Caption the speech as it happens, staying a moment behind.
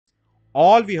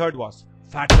All we heard was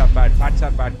fats are bad,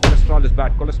 cholesterol is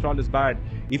bad, cholesterol is bad.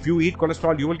 If you eat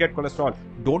cholesterol, you will get cholesterol.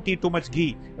 Don't eat too much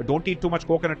ghee, don't eat too much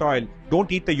coconut oil,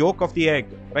 don't eat the yolk of the egg,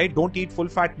 right? Don't eat full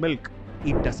fat milk.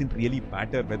 It doesn't really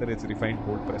matter whether it's refined,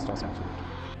 cold pressed, or saturated.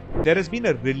 There has been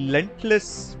a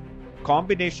relentless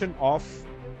combination of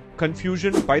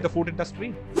confusion by the food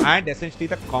industry and essentially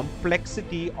the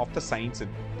complexity of the science in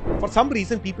it. For some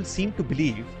reason, people seem to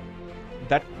believe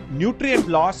that nutrient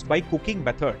loss by cooking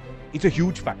method is a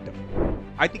huge factor.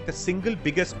 I think the single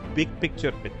biggest big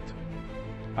picture myth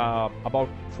about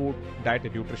food, diet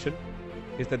and nutrition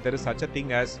is that there is such a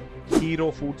thing as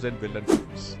hero foods and villain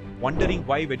foods. Wondering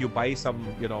why when you buy some,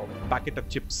 packet of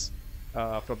chips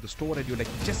from the store and you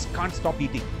just can't stop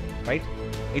eating, right?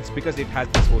 It's because it has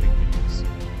these 4 ingredients.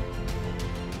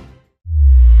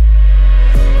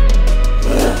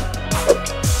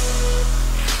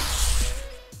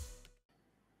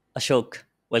 Ashok,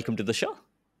 welcome to the show.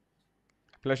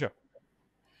 Pleasure.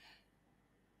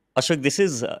 Ashok, this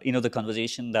is the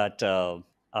conversation that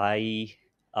I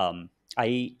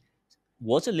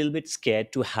was a little bit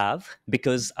scared to have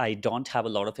because I don't have a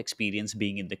lot of experience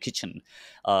being in the kitchen.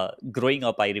 Growing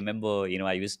up, I remember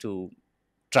I used to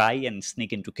try and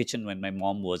sneak into kitchen when my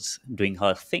mom was doing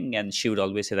her thing, and she would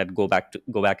always say that go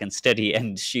back and study,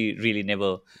 and she really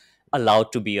never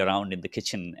allowed to be around in the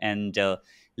kitchen. And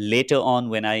later on,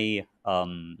 when I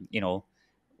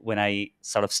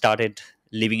sort of started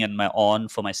living on my own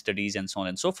for my studies and so on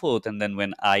and so forth, and then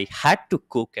when I had to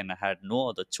cook and I had no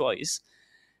other choice,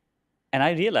 and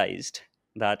I realized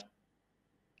that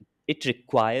it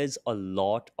requires a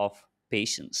lot of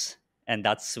patience, and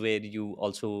that's where you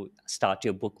also start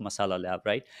your book Masala Lab,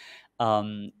 right?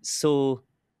 So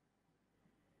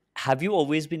have you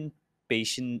always been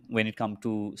patient when it comes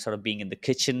to sort of being in the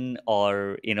kitchen,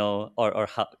 or or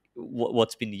how,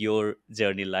 what's been your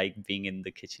journey like being in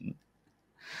the kitchen?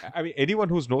 I mean, anyone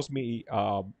who knows me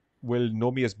will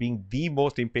know me as being the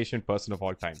most impatient person of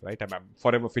all time, right? I'm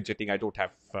forever fidgeting. I don't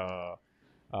have,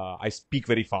 I speak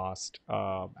very fast,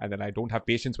 and then I don't have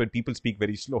patience when people speak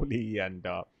very slowly. And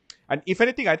if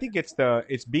anything, I think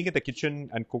it's being in the kitchen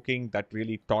and cooking that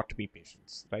really taught me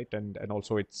patience, right? And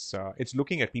also it's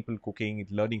looking at people cooking,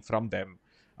 learning from them.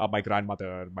 My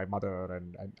grandmother, my mother,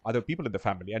 and other people in the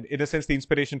family, and in a sense, the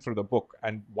inspiration for the book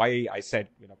and why I said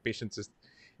patience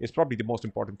is probably the most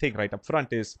important thing right up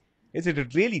front is that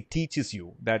it really teaches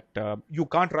you that you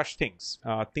can't rush things.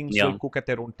 Things will Yeah. cook at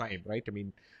their own time, right? I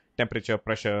mean, temperature,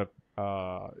 pressure,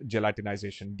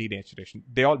 gelatinization, denaturation.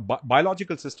 They all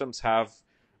biological systems have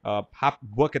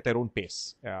work at their own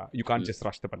pace. You can't just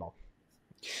rush them along.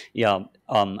 Yeah,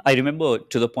 I remember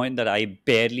to the point that I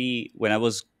barely, when I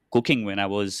was cooking, when I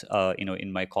was,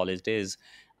 in my college days,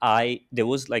 there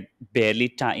was like barely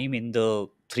time in the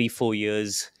 3 4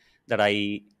 years that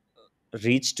I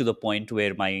reached to the point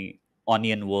where my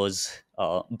onion was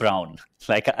brown.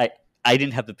 Like I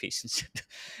didn't have the patience,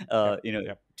 Yep,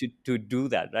 yep. to do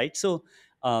that, right? So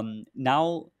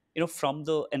now, from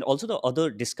the, and also the other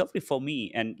discovery for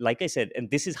me, and like I said, and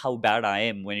this is how bad I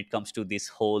am when it comes to this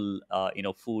whole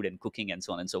food and cooking and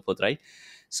so on and so forth, right?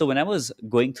 So when I was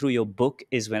going through your book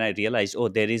is when I realized, oh,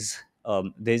 there's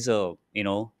a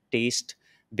taste,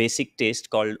 basic taste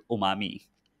called umami.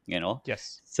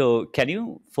 Yes. So can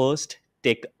you first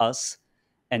take us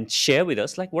and share with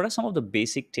us, like, what are some of the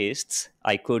basic tastes?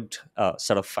 I could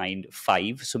sort of find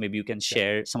five, so maybe you can Yeah.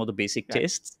 share some of the basic Yeah.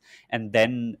 tastes, and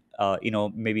then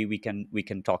maybe we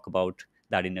can talk about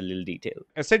that in a little detail.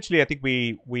 Essentially, I think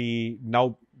we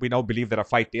now believe there are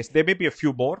 5 tastes. There may be a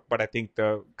few more, but I think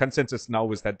the consensus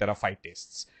now is that there are 5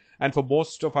 tastes. And for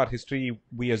most of our history,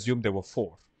 we assume there were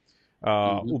 4.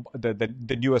 Hmm.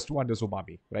 The newest one is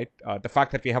umami, right? The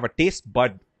fact that we have a taste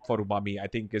bud for umami, I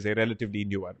think, is a relatively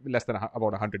newer, less than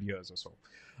about 100 years or so.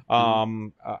 Hmm.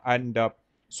 And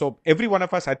So every one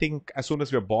of us, I think, as soon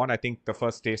as we're born, I think the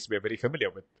first taste we're very familiar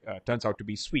with turns out to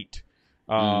be sweet.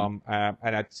 Hmm.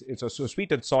 And it's so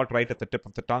sweet and salt right at the tip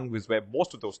of the tongue is where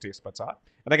most of those taste buds are.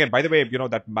 And again, by the way,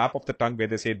 that map of the tongue where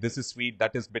they say this is sweet,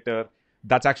 that is bitter,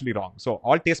 that's actually wrong. So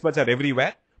all taste buds are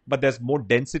everywhere, but there's more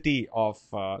density of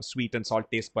sweet and salt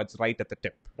taste buds right at the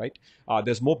tip, right?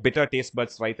 There's more bitter taste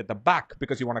buds right at the back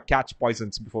because you want to catch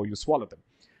poisons before you swallow them.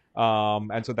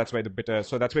 And so that's why the bitter.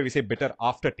 So that's why we say bitter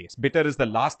aftertaste. Bitter is the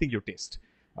last thing you taste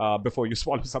before you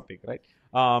swallow something, right?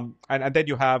 And then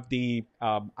you have the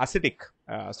acidic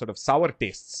sort of sour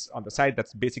tastes on the side.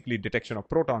 That's basically detection of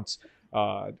protons.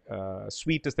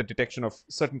 Sweet is the detection of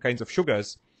certain kinds of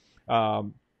sugars.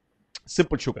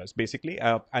 Simple sugars basically,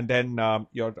 and then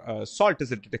your salt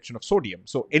is a detection of sodium.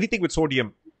 So anything with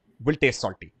sodium will taste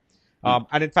salty.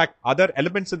 And in fact, other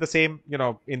elements in the same,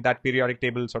 in that periodic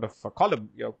table sort of column,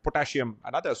 potassium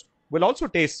and others will also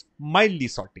taste mildly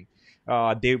salty.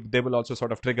 They will also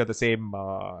sort of trigger the same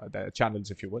the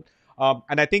channels, if you will.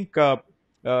 And I think uh,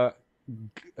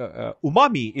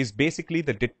 umami is basically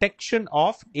the detection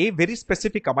of a very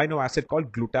specific amino acid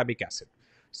called glutamic acid.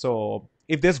 So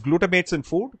if there's glutamates in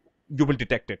food, you will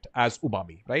detect it as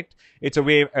umami, right? It's a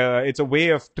way. It's a way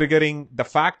of triggering the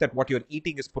fact that what you're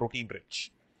eating is protein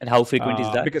rich. And how frequent is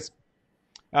that? Because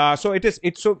so it is.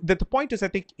 It's so the point is, I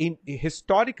think, in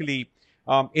historically,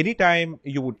 anytime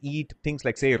you would eat things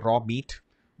like, say, raw meat,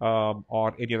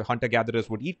 or any of the hunter gatherers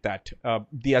would eat that,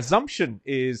 the assumption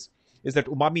is that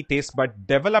umami taste bud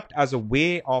developed as a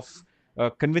way of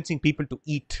convincing people to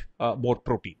eat more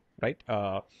protein, right?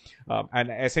 And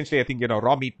essentially, I think,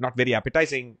 raw meat not very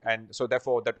appetizing, and so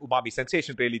therefore that umami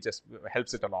sensation really just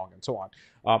helps it along, and so on.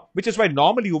 Which is why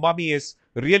normally umami is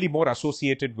really more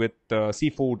associated with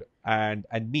seafood and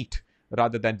meat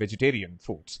rather than vegetarian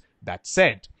foods. That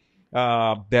said,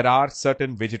 there are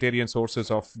certain vegetarian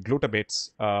sources of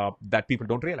glutamates that people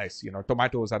don't realize.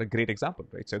 Tomatoes are a great example,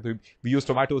 right? So we use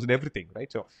tomatoes in everything,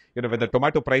 right? So when the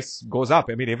tomato price goes up,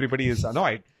 I mean, everybody is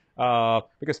annoyed.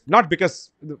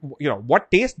 Because what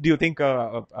taste do you think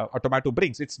a tomato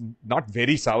brings? It's not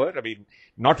very sour. I mean,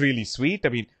 not really sweet. I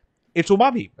mean, it's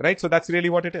umami, right? So that's really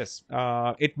what it is.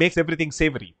 It makes everything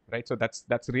savory, right? So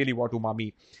that's really what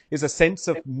umami is, a sense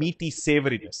of meaty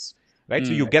savoriness, right?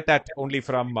 So you get that only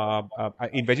from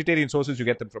in vegetarian sources. You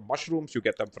get them from mushrooms. You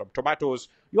get them from tomatoes.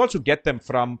 You also get them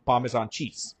from Parmesan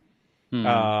cheese.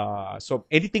 So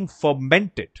anything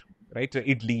fermented, right? So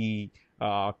idli,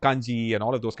 kanji, and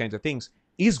all of those kinds of things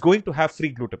is going to have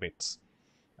free glutamates,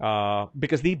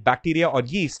 because the bacteria or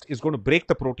yeast is going to break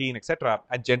the protein, etc.,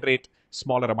 and generate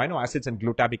smaller amino acids, and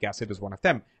glutamic acid is one of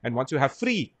them. And once you have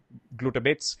free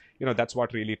glutamates, that's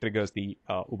what really triggers the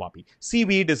umami.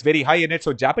 Seaweed is very high in it.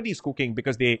 So Japanese cooking,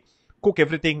 because they cook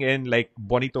everything in like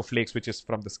bonito flakes, which is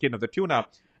from the skin of the tuna,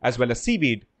 as well as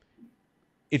seaweed,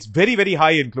 it's very, very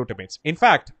high in glutamates. In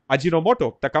fact,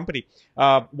 Ajinomoto, the company,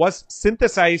 was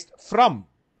synthesized from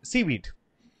seaweed.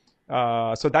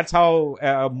 So that's how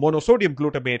monosodium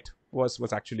glutamate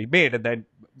was actually made and then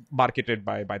marketed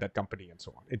by that company and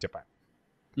so on in Japan.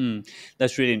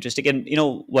 That's really interesting. And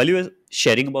while you were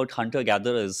sharing about hunter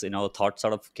gatherers, thoughts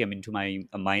sort of came into my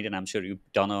mind, and I'm sure you've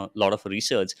done a lot of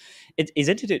research.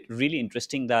 Isn't it really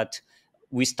interesting that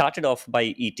we started off by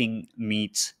eating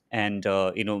meats and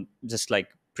just like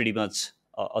pretty much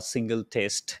a single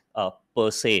taste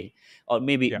per se, or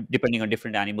maybe depending on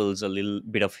different animals, a little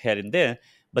bit of here and there.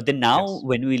 But then now,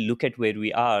 when we look at where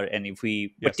we are, and if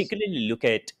we particularly look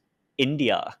at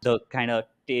India, the kind of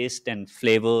taste and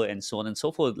flavor and so on and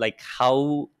so forth, like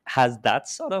how has that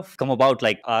sort of come about,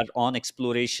 like our own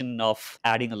exploration of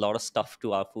adding a lot of stuff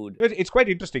to our food? It's quite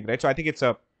interesting, right? So I think it's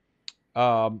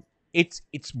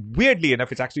it's weirdly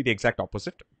enough, it's actually the exact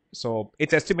opposite. So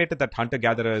it's estimated that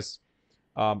hunter-gatherers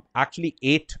actually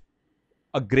ate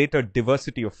a greater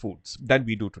diversity of foods than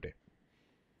we do today.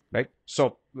 Right.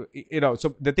 So,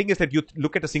 so the thing is that you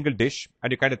look at a single dish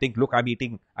and you kind of think, look, I'm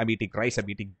eating rice, I'm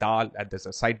eating dal, and there's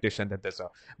a side dish, and then there's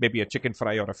maybe a chicken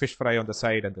fry or a fish fry on the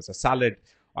side, and there's a salad.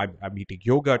 I'm eating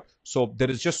yogurt. So there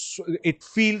is just, it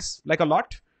feels like a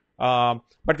lot.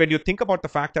 But when you think about the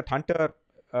fact that hunter,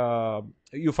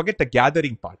 you forget the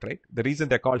gathering part, right? The reason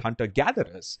they're called hunter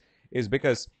gatherers is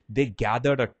because they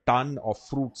gathered a ton of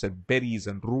fruits and berries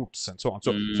and roots and so on.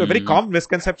 So a very common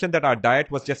misconception that our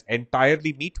diet was just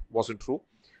entirely meat wasn't true.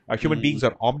 Human beings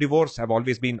are omnivores, have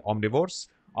always been omnivores.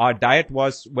 Our diet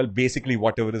was, well, basically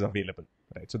whatever is available,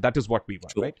 right? So that is what we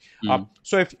were, right?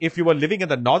 So if you were living in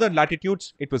the northern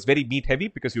latitudes, it was very meat heavy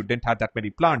because you didn't have that many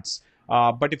plants.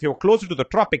 But if you were closer to the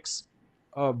tropics,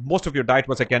 most of your diet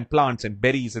was again plants and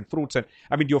berries and fruits. And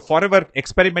I mean, you're forever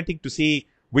experimenting to see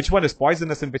which one is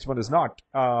poisonous and which one is not,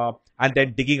 and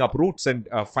then digging up roots and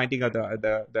finding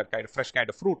the kind of fresh kind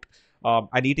of fruit,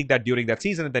 and eating that during that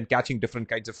season, and then catching different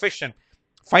kinds of fish and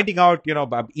finding out,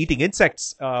 eating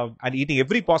insects and eating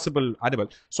every possible animal.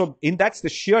 So in that, the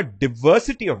sheer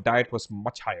diversity of diet was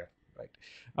much higher,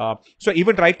 right? So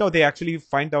even right now, they actually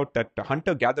find out that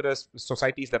hunter-gatherers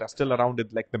societies that are still around in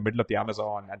like the middle of the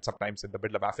Amazon and sometimes in the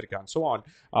middle of Africa and so on,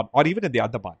 or even in the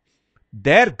Andaman,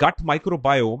 their gut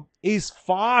microbiome is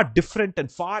far different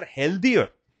and far healthier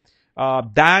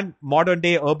than modern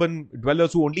day urban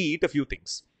dwellers who only eat a few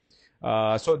things.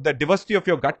 So the diversity of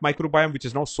your gut microbiome, which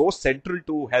is now so central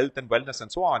to health and wellness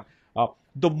and so on,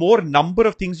 the more number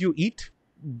of things you eat,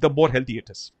 the more healthy it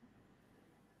is.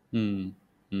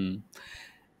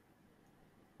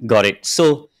 Got it.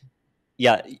 So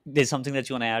Yeah, there's something that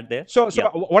you want to add there? So Yeah.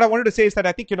 what I wanted to say is that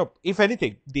I think, if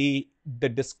anything, the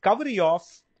discovery of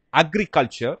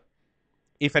agriculture,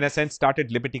 if in a sense,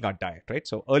 started limiting our diet, right?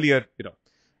 So earlier,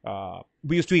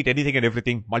 we used to eat anything and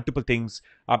everything, multiple things,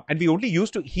 and we only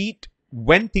used to eat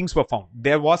when things were found.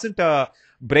 There wasn't a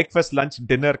breakfast, lunch,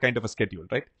 dinner kind of a schedule,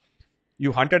 right?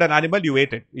 You hunted an animal, you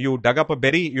ate it. You dug up a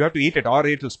berry, you have to eat it, or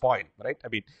it will spoil, right? I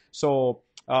mean, so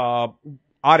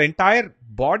our entire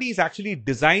body is actually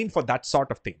designed for that sort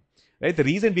of thing, right? The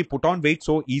reason we put on weight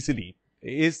so easily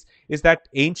is that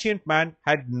ancient man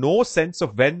had no sense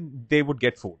of when they would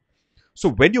get food. So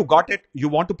when you got it, you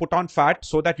want to put on fat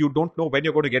so that you don't know when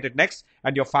you're going to get it next,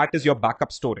 and your fat is your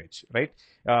backup storage, right?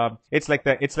 It's like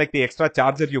the extra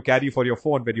charger you carry for your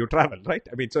phone when you travel, right?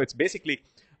 I mean, so it's basically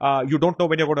you don't know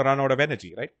when you're going to run out of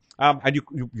energy, right? And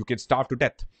you can starve to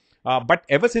death. But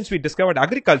ever since we discovered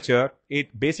agriculture,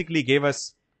 it basically gave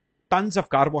us tons of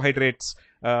carbohydrates.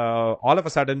 All of a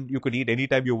sudden, you could eat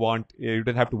anytime you want. You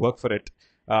didn't have to work for it.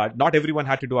 Not everyone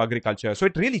had to do agriculture. So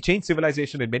it really changed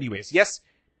civilization in many ways. Yes,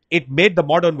 it made the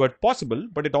modern world possible,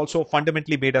 but it also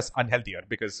fundamentally made us unhealthier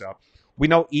because we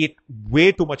now eat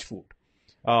way too much food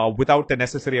without the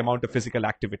necessary amount of physical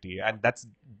activity. And that's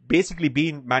basically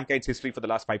been mankind's history for the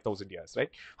last 5,000 years, right?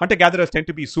 Hunter-gatherers tend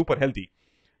to be super healthy.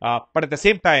 But at the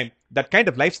same time, that kind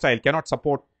of lifestyle cannot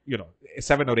support,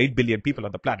 7 or 8 billion people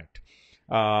on the planet.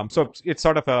 So it's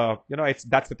sort of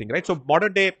that's the thing, right? So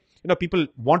modern day, people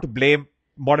want to blame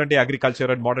modern day agriculture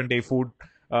and modern day food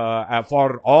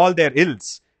for all their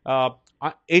ills.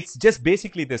 It's just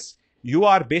basically this: you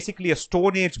are basically a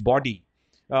Stone Age body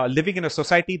living in a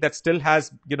society that still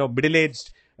has middle aged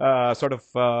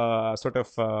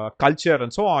culture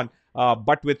and so on,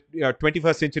 but with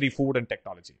 21st century food and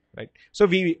technology, right? So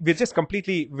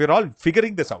we're all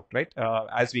figuring this out, right,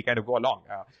 as we kind of go along.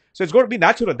 So it's going to be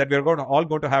natural that we're all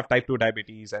going to have type 2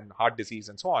 diabetes and heart disease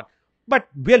and so on. But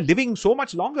we are living so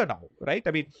much longer now, right?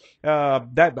 I mean,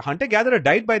 that hunter gatherer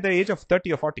died by the age of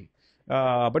 30 or 40.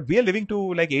 But we are living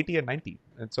to like 80 and 90.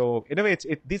 And so in a way,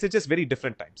 these are just very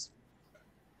different times.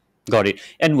 Got it.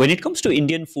 And when it comes to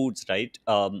Indian foods, right?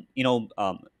 I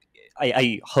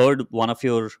heard one of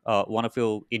your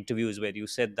interviews where you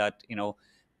said that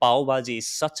pav bhaji is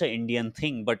such an Indian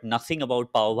thing, but nothing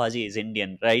about pav bhaji is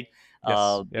Indian, right?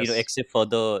 Yes, yes. Except for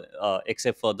the The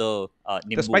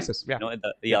nimbu, spices, yeah.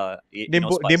 Yeah. yeah,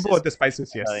 Nimbu spices, or the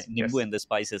spices, yes. nimbu Yes. and the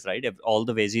spices, right? All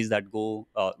the veggies that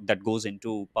goes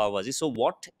into pav bhaji. So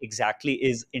what exactly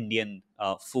is Indian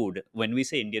food? When we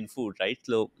say Indian food, right?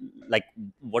 So, like,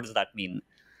 what does that mean?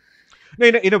 No,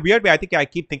 in a weird way, I think I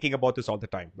keep thinking about this all the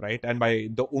time, right? And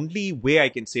the only way I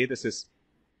can say this is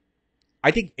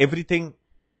I think everything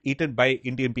eaten by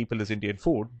Indian people is Indian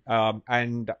food.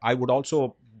 And I would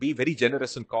also be very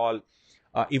generous and call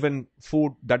even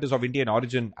food that is of Indian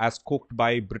origin as cooked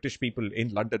by British people in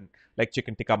London, like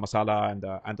chicken tikka masala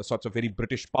and the sorts of very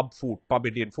British pub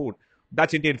Indian food.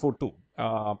 That's Indian food too.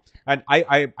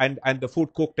 And the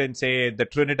food cooked in, say, the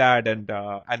Trinidad and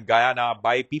Guyana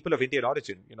by people of Indian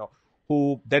origin,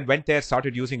 who then went there,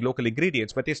 started using local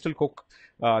ingredients, but they still cook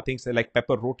things like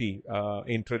pepper roti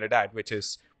in Trinidad, which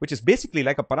is basically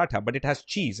like a paratha, but it has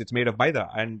cheese. It's made of maida,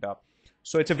 and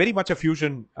so it's a very much a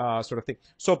fusion sort of thing.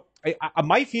 So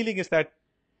my feeling is that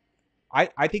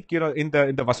I think in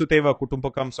the Vasudhaiva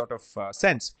Kutumbakam sort of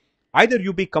sense, either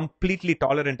you be completely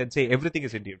tolerant and say everything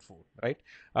is Indian food, right?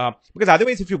 Because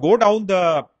otherwise, if you go down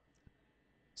the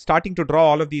starting to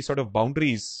draw all of these sort of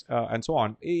boundaries and so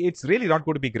on, it's really not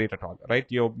going to be great at all, right?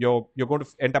 You're going to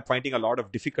end up finding a lot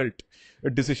of difficult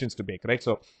decisions to make, right?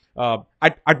 So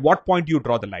at what point do you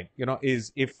draw the line?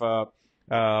 Is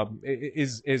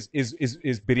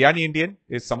biryani Indian?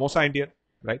 Is samosa Indian?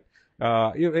 Right?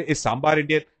 Is sambar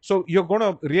Indian? So you're going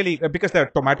to really, because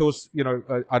the tomatoes,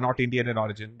 are not Indian in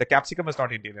origin. The capsicum is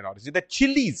not Indian in origin. The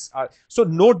chilies so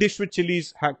no dish with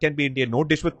chilies can be Indian. No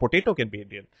dish with potato can be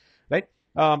Indian, right?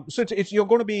 So it's you're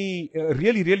going to be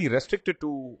really, really restricted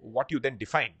to what you then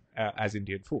define as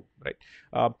Indian food, right?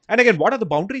 And again, what are the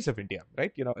boundaries of India,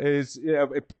 right? Is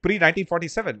pre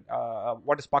 1947,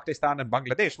 what is Pakistan and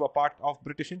Bangladesh were part of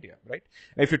British India, right?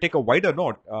 If you take a wider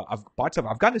note, parts of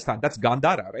Afghanistan, that's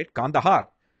Gandhara, right? Kandahar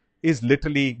is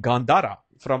literally Gandhara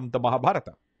from the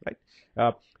Mahabharata, right?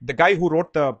 The guy who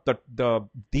wrote the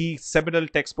seminal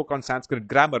textbook on Sanskrit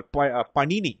grammar,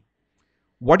 Panini.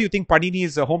 What do you think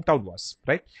Panini's hometown was,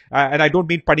 right? And I don't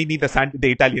mean Panini,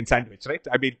 the Italian sandwich, right?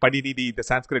 I mean Panini, the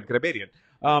Sanskrit grammarian.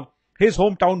 His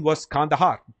hometown was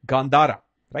Kandahar, Gandhara,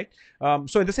 right?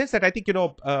 So in the sense that I think,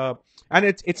 and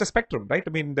it's a spectrum, right?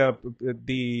 I mean,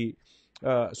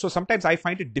 so sometimes I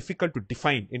find it difficult to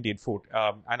define Indian food.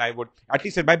 And I would, at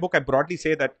least in my book, I broadly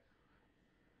say that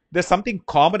there's something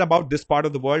common about this part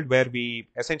of the world where we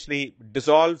essentially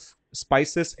dissolve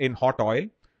spices in hot oil.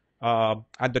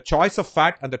 And the choice of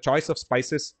fat and the choice of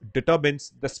spices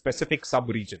determines the specific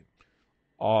sub-region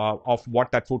of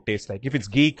what that food tastes like. If it's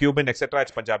ghee, cumin, etc.,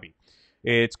 it's Punjabi.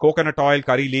 It's coconut oil,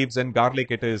 curry leaves, and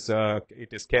garlic. It is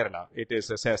Kerala. It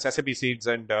is sesame seeds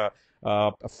and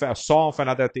saunf and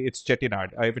other things. It's Chettinad.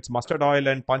 If it's mustard oil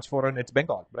and panchforan, it's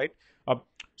Bengal, right?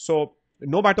 So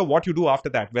no matter what you do after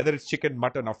that, whether it's chicken,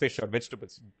 mutton, or fish or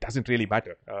vegetables, doesn't really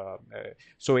matter.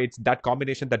 So it's that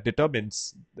combination that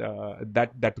determines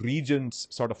that region's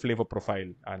sort of flavor profile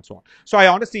and so on. So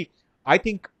I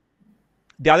think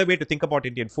the other way to think about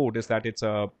Indian food is that it's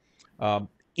a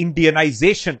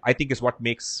Indianization, I think, is what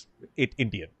makes it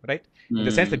Indian, right? In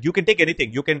the sense that you can take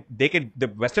anything. The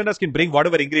Westerners can bring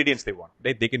whatever ingredients they want,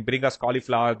 right? They can bring us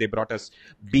cauliflower, they brought us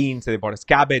beans, they brought us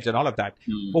cabbage and all of that.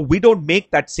 But we don't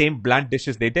make that same bland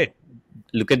dishes they did.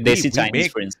 Look at Desi Chinese,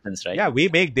 for instance, right? Yeah, we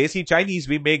make Desi Chinese,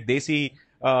 we make Desi,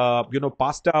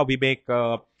 pasta, we make,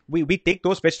 we take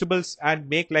those vegetables and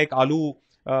make like aloo,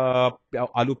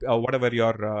 whatever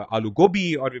your aloo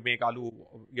gobi, or we make aloo,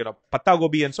 patta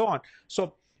gobi and so on.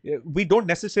 So we don't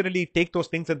necessarily take those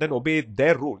things and then obey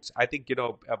their rules. I think,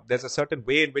 there's a certain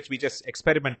way in which we just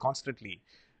experiment constantly.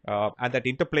 And that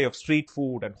interplay of street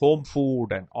food and home food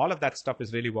and all of that stuff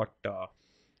is really what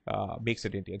makes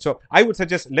it Indian. So I would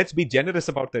suggest let's be generous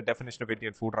about the definition of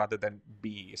Indian food rather than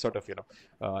be sort of,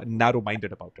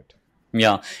 narrow-minded about it.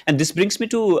 Yeah, and this brings me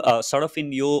to sort of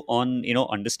in your on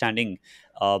understanding,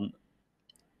 from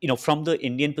the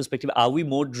Indian perspective, are we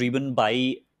more driven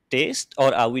by taste,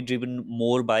 or are we driven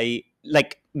more by,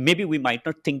 like, maybe we might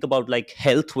not think about like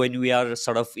health when we are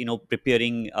sort of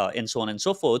preparing and so on and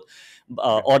so forth,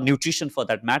 or nutrition for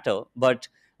that matter, but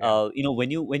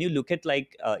when you look at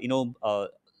like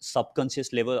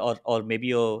subconscious level, or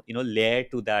maybe a layer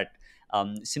to that,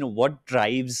 so, what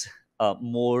drives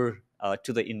more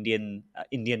to the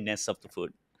Indianness of the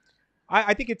food?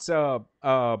 I think it's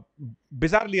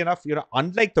bizarrely enough,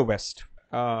 unlike the West,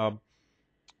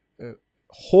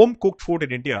 home cooked food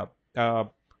in India,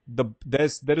 there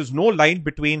is no line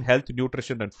between health,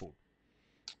 nutrition, and food.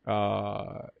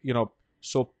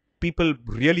 So people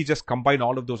really just combine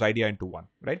all of those ideas into one,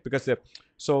 right? Because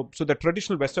so the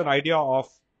traditional Western idea of,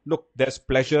 look, there's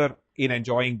pleasure in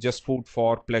enjoying just food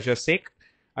for pleasure's sake,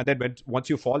 and then once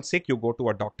you fall sick, you go to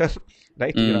a doctor,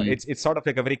 right? It's sort of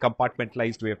like a very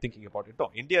compartmentalized way of thinking about it.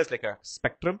 No, India is like a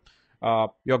spectrum.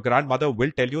 Your grandmother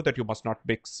will tell you that you must not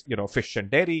mix, fish and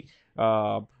dairy.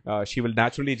 She will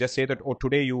naturally just say that, oh,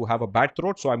 today you have a bad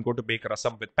throat, so I'm going to make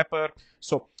rasam with pepper.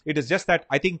 So it is just that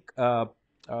I think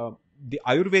the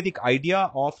Ayurvedic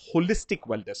idea of holistic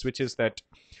wellness, which is that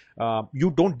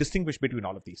you don't distinguish between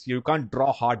all of these. You can't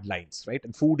draw hard lines, right?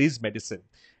 And food is medicine.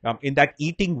 In that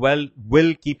eating well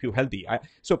will keep you healthy.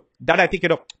 So that I think,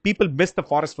 people miss the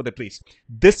forest for the trees.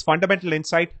 This fundamental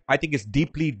insight, I think, is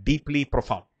deeply, deeply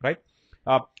profound, right?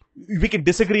 We can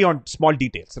disagree on small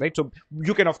details, right? So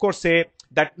you can, of course, say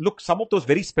that, look, some of those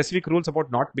very specific rules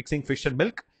about not mixing fish and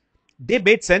milk, they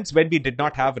made sense when we did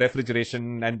not have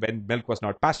refrigeration and when milk was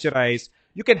not pasteurized.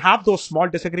 You can have those small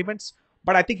disagreements,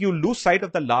 but I think you lose sight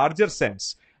of the larger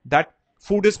sense that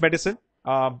food is medicine,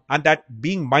 and that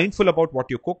being mindful about what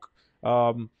you cook,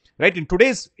 right? In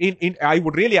today's, I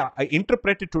would really I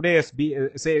interpret it today as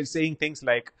saying things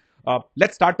like,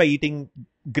 let's start by eating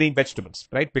green vegetables,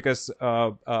 right? Because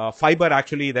fiber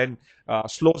actually then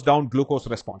slows down glucose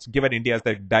response, given India is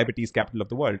the diabetes capital of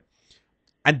the world.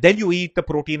 And then you eat the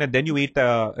protein, and then you eat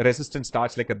the resistant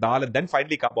starch like a dal, and then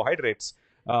finally carbohydrates,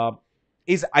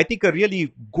 is, I think, a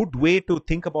really good way to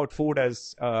think about food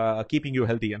as keeping you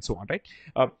healthy and so on, right?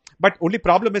 But only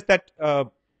problem is that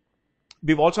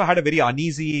we've also had a very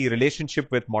uneasy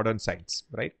relationship with modern science,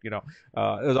 right?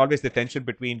 There's always the tension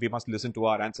between, we must listen to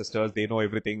our ancestors, they know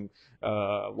everything,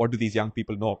 what do these young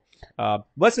people know?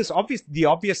 Versus the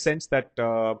obvious sense that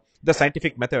the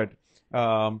scientific method,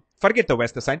 forget the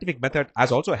West, the scientific method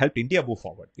has also helped India move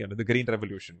forward. The Green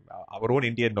Revolution, our own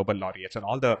Indian Nobel laureates, and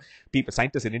all the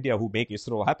scientists in India who make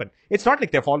ISRO happen. It's not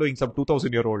like they're following some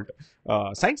 2,000-year-old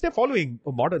science. They're following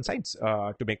modern science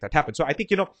to make that happen. So I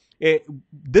think,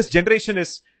 this generation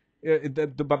is,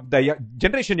 the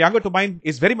generation younger to mine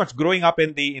is very much growing up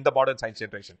in the modern science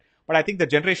generation. But I think the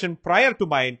generation prior to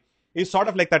mine is sort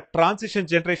of like that transition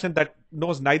generation that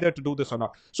knows neither to do this or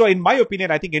not. So in my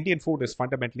opinion, I think Indian food is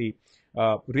fundamentally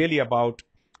really about,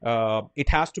 it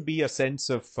has to be a sense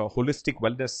of holistic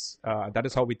wellness. That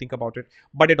is how we think about it.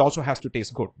 But it also has to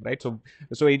taste good, right?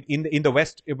 So in the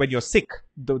West, when you're sick,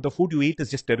 the food you eat is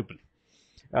just terrible.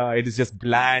 It is just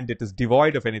bland. It is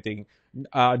devoid of anything.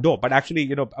 No, but actually,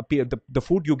 the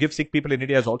food you give sick people in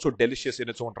India is also delicious in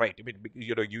its own right. I mean,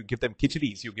 you give them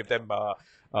khichidis, you give them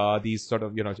these sort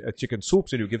of, chicken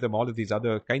soups, and you give them all of these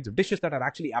other kinds of dishes that are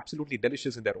actually absolutely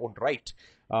delicious in their own right.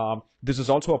 This is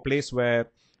also a place where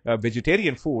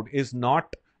vegetarian food is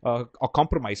not a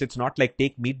compromise. It's not like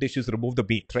take meat dishes, remove the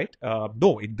meat, right?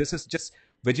 No, this is just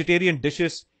vegetarian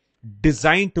dishes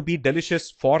designed to be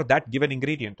delicious for that given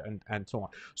ingredient, and so on.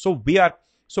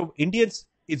 So Indians,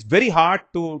 it's very hard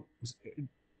to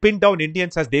pin down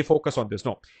Indians as they focus on this.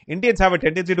 No, Indians have a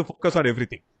tendency to focus on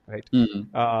everything, right?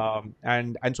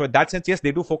 And so in that sense, yes,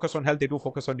 they do focus on health, they do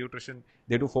focus on nutrition,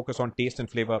 they do focus on taste and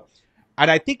flavor. And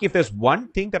I think if there's one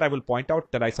thing that I will point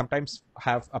out that I sometimes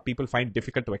have people find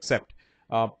difficult to accept,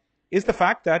 is the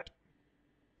fact that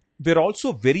we're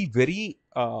also very, very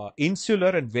insular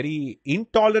and very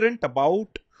intolerant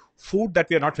about food that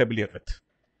we are not familiar with.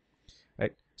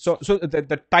 Right. So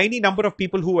the tiny number of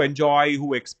people who enjoy,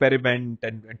 who experiment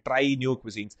and try new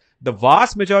cuisines, the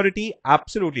vast majority,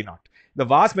 absolutely not. The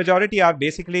vast majority are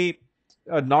basically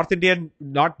North Indian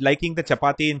not liking the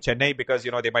chapati in Chennai because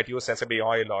they might use sesame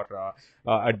oil or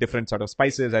a different sort of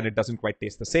spices and it doesn't quite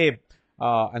taste the same,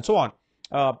 and so on.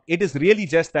 It is really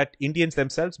just that Indians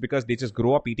themselves, because they just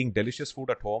grow up eating delicious food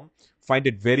at home, find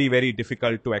it very, very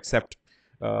difficult to accept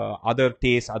other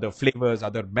tastes, other flavors,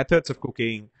 other methods of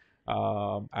cooking,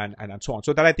 and so on.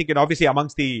 So that I think, obviously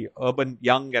amongst the urban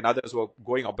young and others who are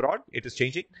going abroad, it is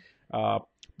changing.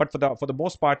 But for the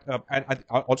most part, and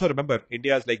also remember,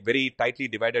 India is like very tightly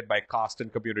divided by caste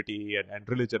and community and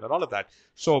religion and all of that.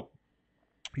 So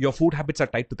your food habits are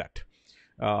tied to that.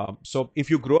 So if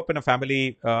you grow up in a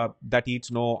family that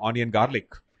eats no onion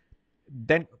garlic,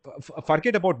 then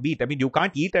forget about meat. I mean, you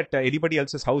can't eat at anybody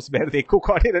else's house where they cook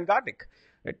onion and garlic.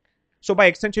 Right? So by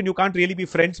extension, you can't really be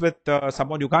friends with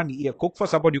someone. You can't cook for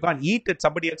someone. You can't eat at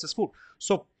somebody else's food.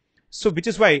 So which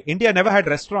is why India never had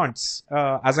restaurants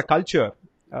as a culture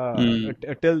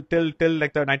till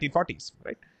like the 1940s,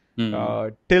 right?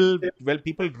 Till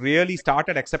people really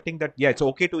started accepting that it's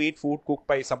okay to eat food cooked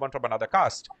by someone from another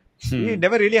caste. We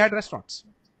never really had restaurants.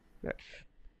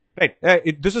 Right.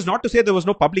 This is not to say there was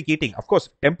no public eating. Of course,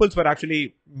 temples were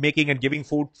actually making and giving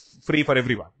food free for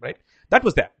everyone. Right. That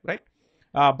was there. Right.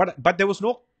 But there was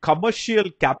no commercial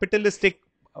capitalistic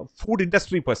food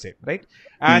industry per se. Right.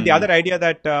 And the other idea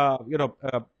that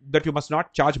that you must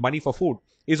not charge money for food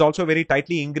is also very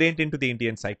tightly ingrained into the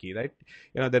Indian psyche. Right.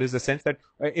 There is a sense that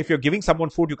if you're giving someone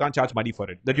food, you can't charge money for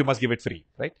it. That you must give it free.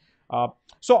 Right.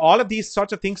 So all of these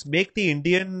sorts of things make the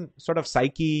Indian sort of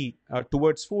psyche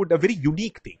towards food a very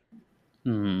unique thing.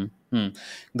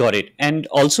 Got it. And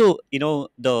also,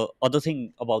 the other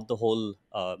thing about the whole,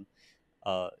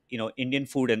 Indian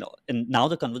food and now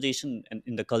the conversation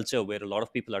in the culture where a lot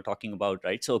of people are talking about,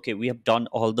 right? So, okay, we have done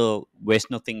all the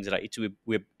Western things, right? So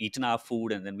we've eaten our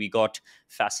food and then we got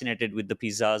fascinated with the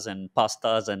pizzas and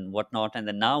pastas and whatnot. And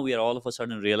then now we are all of a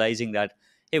sudden realizing that,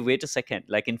 hey, wait a second.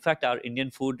 Like, in fact, our Indian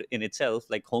food in itself,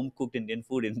 like home cooked Indian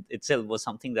food in itself, was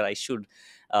something that I should,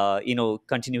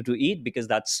 continue to eat because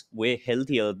that's way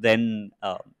healthier than,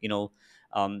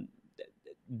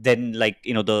 than like,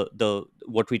 the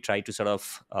what we try to sort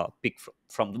of pick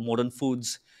from the modern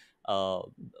foods,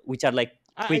 which are like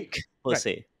quick per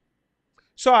se.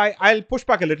 So I'll push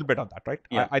back a little bit on that, right?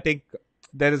 Yeah. I think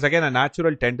there is again a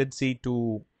natural tendency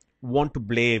to want to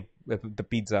blame the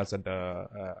pizzas and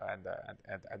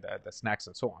the snacks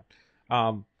and so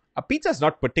on. A pizza is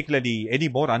not particularly any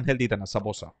more unhealthy than a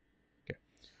samosa, okay?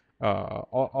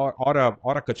 Or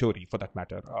a kachori for that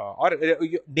matter, or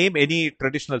name any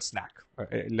traditional snack.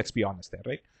 Let's be honest there,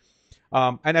 right?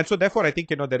 And so therefore I think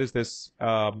there is this.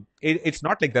 It's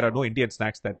not like there are no Indian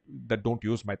snacks that don't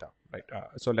use maida, right?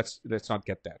 So let's not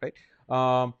get there, right?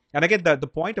 And again, the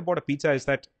point about a pizza is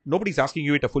that nobody's asking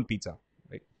you to eat a full pizza,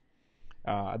 right?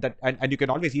 And you can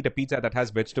always eat a pizza that has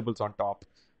vegetables on top,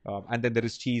 and then there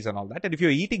is cheese and all that. And if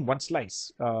you're eating one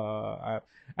slice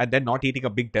and then not eating a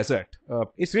big dessert,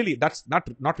 that's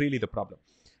not really the problem.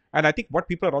 And I think what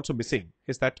people are also missing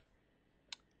is that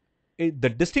the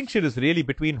distinction is really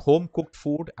between home cooked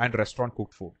food and restaurant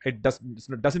cooked food. It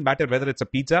doesn't matter whether it's a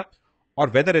pizza or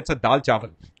whether it's a dal chawal,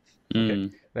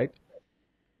 okay, right?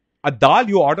 A dal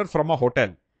you order from a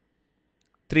hotel,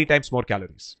 3 times more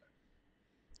calories.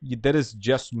 There is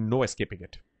just no escaping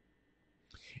it.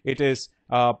 It is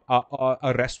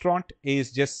a restaurant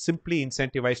is just simply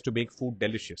incentivized to make food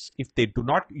delicious. If they do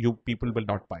not, people will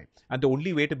not buy. And the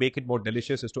only way to make it more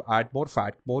delicious is to add more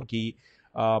fat, more ghee,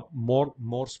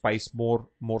 more spice, more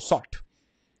salt.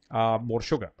 more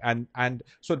sugar. And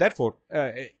so therefore,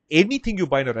 anything you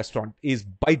buy in a restaurant is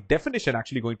by definition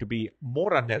actually going to be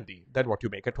more unhealthy than what you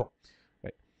make at home.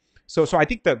 Right. So I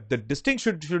think the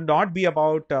distinction should not be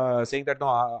about saying that no,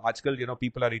 article,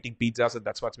 people are eating pizzas and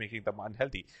that's what's making them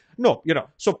unhealthy. No,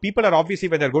 so people are obviously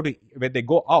when they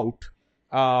go out,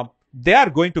 they are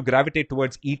going to gravitate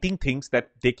towards eating things that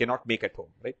they cannot make at home,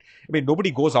 right? I mean,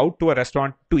 nobody goes out to a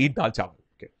restaurant to eat dal chawal,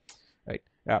 okay, right?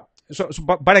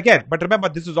 But remember,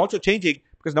 this is also changing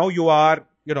because now you're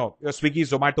Swiggy,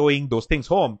 Zomatoing those things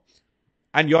home,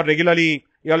 and you're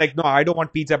like, no, I don't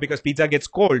want pizza because pizza gets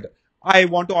cold. I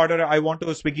want to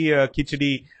Swiggy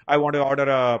khichdi. I want to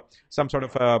order some sort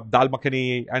of dal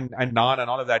makhani and naan and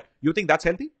all of that. You think that's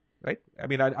healthy, right? I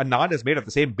mean, a naan is made of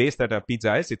the same base that a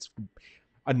pizza is.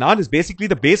 A naan is basically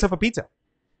the base of a pizza,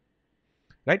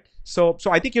 right? So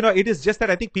I think it is just that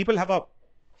I think people have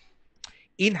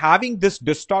in having this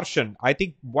distortion. I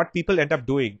think what people end up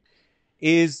doing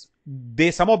is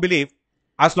they somehow believe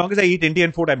as long as I eat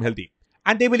Indian food, I'm healthy,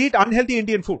 and they will eat unhealthy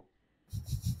Indian food,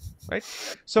 right?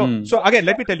 So again,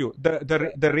 let me tell you,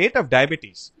 the rate of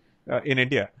diabetes in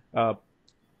India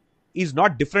is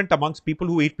not different amongst people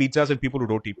who eat pizzas and people who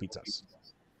don't eat pizzas.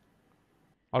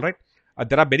 All right.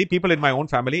 There are many people in my own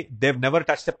family, they've never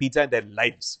touched a pizza in their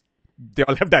lives. They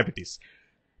all have diabetes.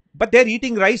 But they're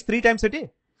eating rice 3 times a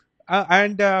day.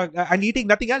 And eating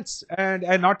nothing else, and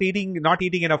not eating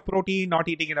enough protein, not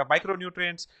eating enough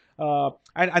micronutrients,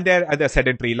 and their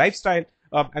sedentary lifestyle.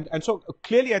 And so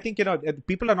clearly, I think,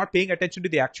 people are not paying attention to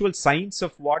the actual science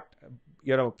of what,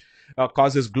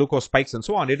 causes glucose spikes and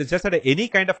so on. It is just that any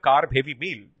kind of carb heavy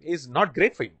meal is not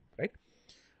great for you, right?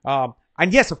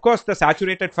 And yes, of course, the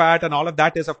saturated fat and all of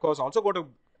that is, of course, also going to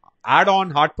add on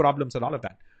heart problems and all of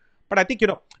that. But I think,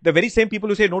 the very same people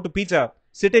who say no to pizza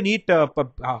sit and eat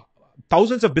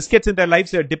thousands of biscuits in their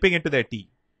lives, they're dipping into their tea.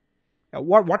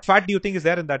 What fat do you think is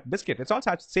there in that biscuit? It's all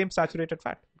same saturated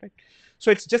fat, right?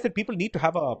 So it's just that people need to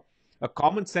have a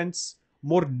common sense,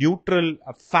 more neutral,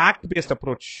 fact-based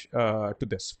approach to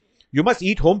this. You must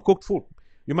eat home-cooked food.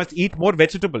 You must eat more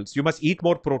vegetables. You must eat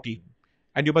more protein.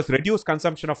 And you must reduce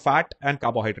consumption of fat and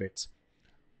carbohydrates.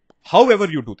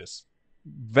 However you do this,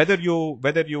 whether you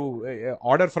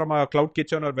order from a cloud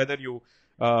kitchen or whether you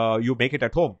make it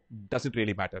at home, doesn't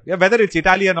really matter. Yeah, whether it's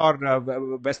Italian or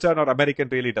Western or American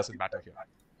really doesn't matter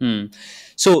here.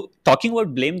 So talking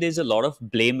about blame, there's a lot of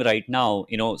blame right now,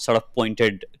 sort of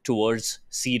pointed towards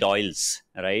seed oils,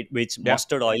 right? Which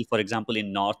mustard oil, for example,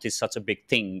 in North is such a big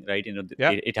thing, right?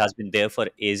 It has been there for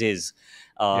ages.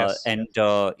 Yes. And,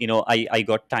 I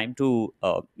got time to,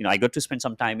 I got to spend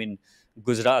some time in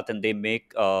Gujarat, and they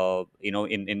make,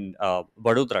 in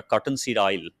Vadodara, cottonseed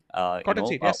oil.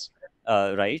 Cottonseed, yes.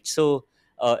 Right. So,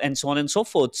 and so on and so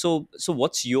forth. So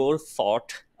what's your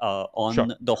thought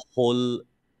on the whole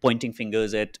pointing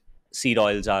fingers at seed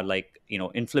oils are like,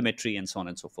 inflammatory and so on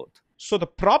and so forth? So the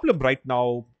problem right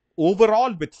now,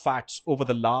 overall with fats over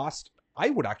the last,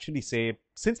 I would actually say,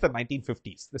 since the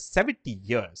 1950s, the 70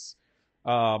 years,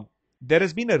 there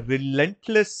has been a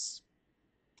relentless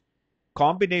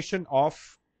combination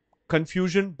of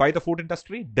confusion by the food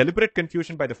industry, deliberate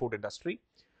confusion by the food industry,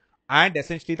 and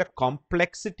essentially the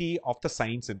complexity of the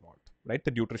science involved, right? The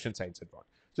nutrition science involved.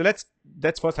 So let's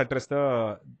first address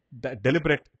the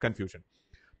deliberate confusion.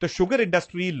 The sugar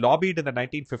industry lobbied in the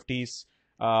 1950s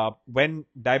when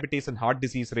diabetes and heart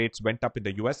disease rates went up in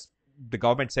the US. The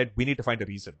government said we need to find a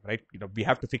reason, right? We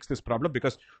have to fix this problem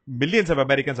because millions of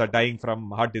Americans are dying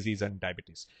from heart disease and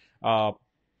diabetes.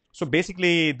 So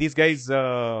basically, these guys did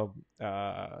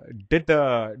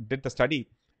the study,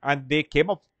 and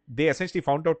they essentially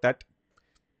found out that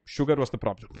sugar was the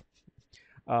problem.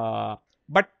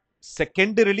 But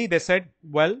secondarily, they said,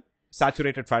 well,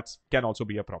 saturated fats can also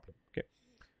be a problem. Okay.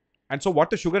 And so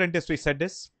what the sugar industry said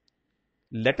is,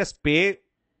 let us pay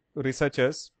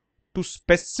researchers to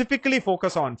specifically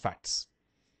focus on fats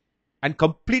and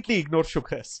completely ignore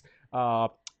sugars,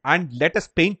 and let us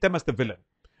paint them as the villain.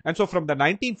 And so from the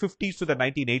 1950s to the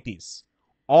 1980s,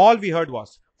 all we heard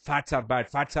was, fats are bad,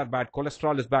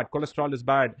 cholesterol is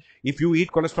bad. If you eat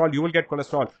cholesterol, you will get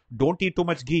cholesterol. Don't eat too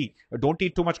much ghee. Don't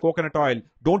eat too much coconut oil.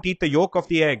 Don't eat the yolk of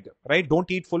the egg, right? Don't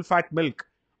eat full fat milk.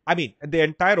 I mean, the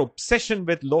entire obsession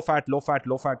with low fat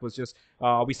was just,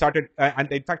 we started,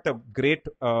 and in fact, the great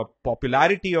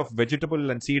popularity of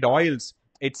vegetable and seed oils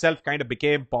itself kind of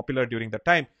became popular during that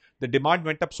time. The demand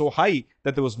went up so high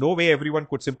that there was no way everyone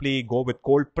could simply go with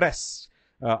cold press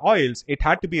oils. It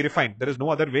had to be refined. There is no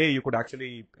other way you could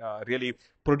actually really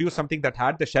produce something that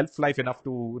had the shelf life enough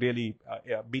to really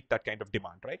meet that kind of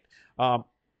demand, right?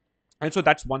 And so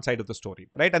that's one side of the story,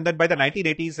 right? And then by the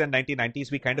 1980s and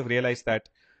 1990s, we kind of realized that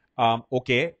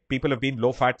Okay, people have been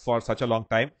low fat for such a long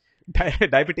time.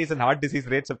 Diabetes and heart disease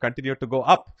rates have continued to go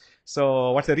up.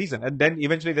 So what's the reason? And then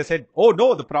eventually they said, oh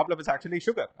no, the problem is actually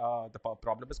sugar. The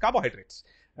problem is carbohydrates.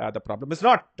 The problem is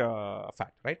not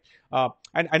fat, right?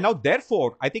 And now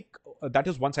therefore, I think that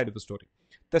is one side of the story.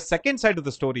 The second side of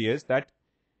the story is that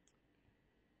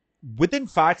within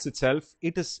fats itself,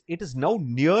 it is now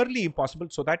nearly impossible.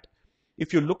 So that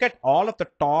if you look at all of the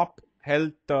top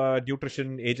health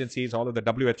nutrition agencies, all of the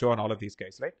WHO and all of these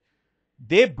guys, right?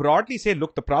 They broadly say,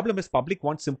 look, the problem is public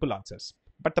wants simple answers.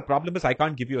 But the problem is I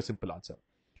can't give you a simple answer.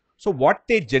 So what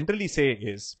they generally say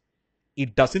is,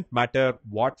 it doesn't matter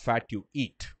what fat you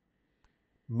eat.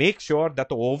 Make sure that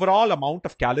the overall amount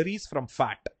of calories from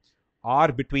fat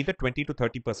are between the 20 to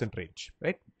 30% range,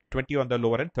 right? 20 on the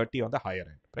lower end, 30 on the higher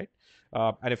end, right?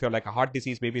 And if you're like a heart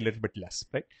disease, maybe a little bit less,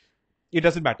 right? It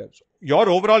doesn't matter. So your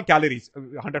overall calories,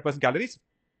 100% calories,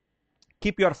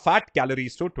 keep your fat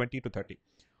calories to 20 to 30.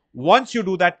 Once you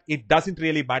do that, it doesn't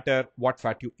really matter what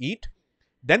fat you eat.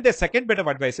 Then the second bit of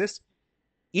advice is,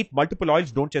 eat multiple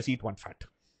oils, don't just eat one fat.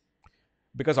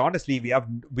 Because honestly,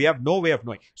 we have no way of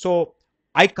knowing. So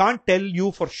I can't tell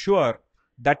you for sure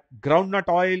that groundnut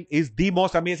oil is the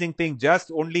most amazing thing.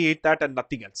 Just only eat that and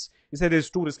nothing else. He said it's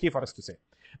too risky for us to say.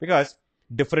 Because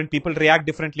different people react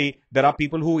differently. There are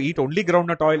people who eat only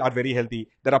groundnut oil, are very healthy.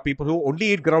 There are people who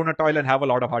only eat groundnut oil and have a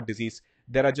lot of heart disease.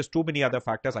 There are just too many other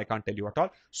factors I can't tell you at all.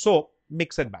 So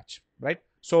mix and match, right?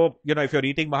 So, if you're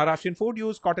eating Maharashtrian food,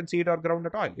 use cottonseed or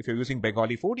groundnut oil. If you're using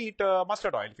Bengali food, eat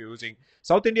mustard oil. If you're using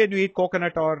South Indian, you eat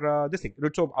coconut or this thing.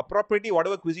 So appropriately,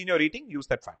 whatever cuisine you're eating, use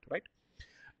that fat, right?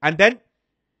 And then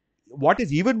what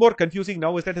is even more confusing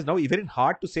now is that it's now even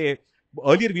hard to say.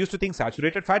 Earlier, we used to think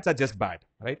saturated fats are just bad,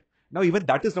 right? Now, even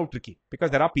that is now tricky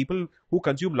because there are people who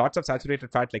consume lots of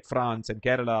saturated fat like France and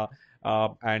Kerala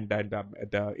and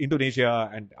Indonesia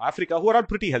and Africa who are all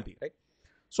pretty healthy, right?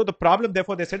 So the problem,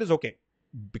 therefore, they said is, okay,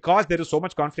 because there is so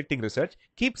much conflicting research,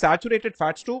 keep saturated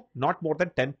fats to not more than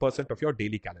 10% of your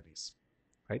daily calories,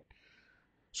 right?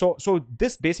 So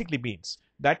this basically means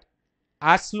that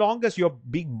as long as you're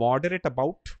being moderate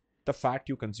about the fat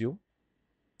you consume,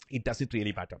 it doesn't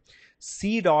really matter.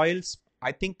 Seed oils,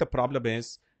 I think the problem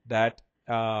is that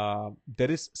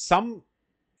there is some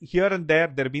here and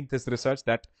there have been this research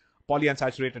that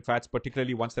polyunsaturated fats,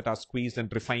 particularly ones that are squeezed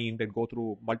and refined and go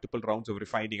through multiple rounds of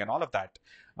refining and all of that,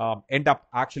 end up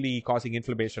actually causing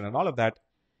inflammation and all of that.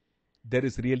 There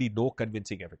is really no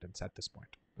convincing evidence at this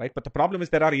point, right? But the problem is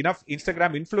there are enough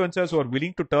Instagram influencers who are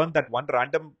willing to turn that one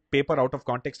random paper out of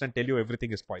context and tell you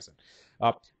everything is poison.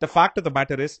 The fact of the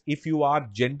matter is, if you are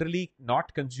generally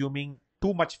not consuming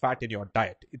too much fat in your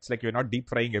diet, it's like you're not deep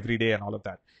frying every day and all of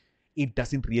that, it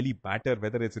doesn't really matter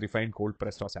whether it's refined, cold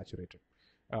pressed or saturated.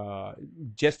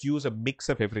 Just use a mix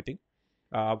of everything.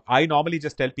 I normally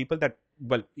just tell people that,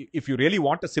 well, if you really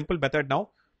want a simple method now,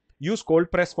 use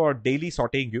cold press for daily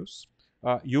sauteing use.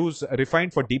 Use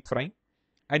refined for deep frying,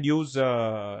 and use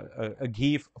a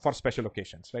ghee for special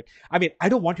occasions, right? I mean, I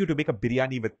don't want you to make a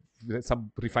biryani with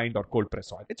some refined or cold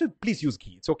press oil. Please use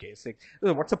ghee. It's okay. It's like,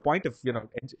 what's the point of,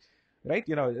 right?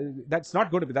 That's not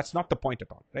going to be, that's not the point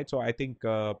at all, right? So I think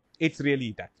it's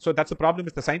really that. So that's the problem,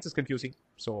 is the science is confusing.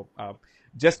 So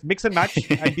just mix and match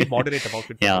and be moderate about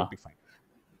it. Yeah. It'll be fine.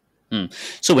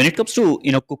 So when it comes to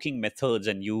cooking methods,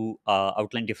 and you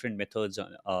outline different methods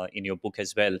in your book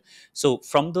as well. So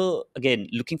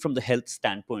looking from the health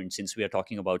standpoint, since we are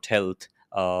talking about health,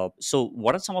 so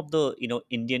what are some of the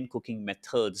Indian cooking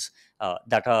methods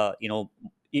that are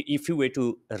if you were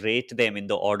to rate them in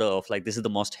the order of like, this is the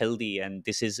most healthy and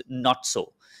this is not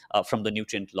so from the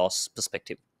nutrient loss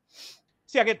perspective?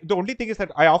 See, again, the only thing is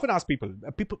that I often ask people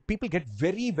get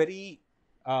very, very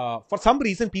for some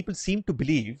reason people seem to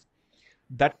believe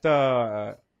that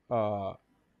the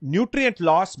nutrient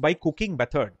loss by cooking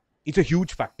method is a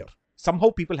huge factor. Somehow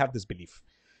people have this belief.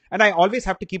 And I always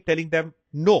have to keep telling them,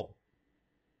 no,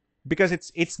 because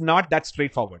it's not that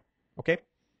straightforward. Okay.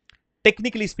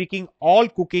 Technically speaking, all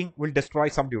cooking will destroy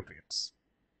some nutrients.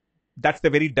 That's the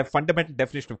very fundamental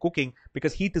definition of cooking,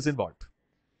 because heat is involved.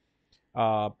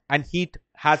 And heat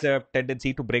has a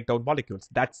tendency to break down molecules.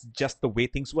 That's just the way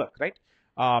things work, right?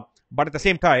 But at the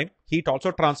same time, heat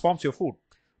also transforms your food,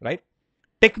 right?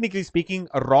 Technically speaking,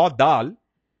 a raw dal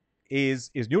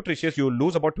is nutritious. You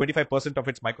lose about 25% of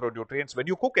its micronutrients when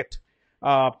you cook it.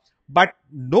 But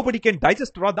nobody can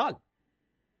digest raw dal.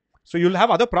 So you'll have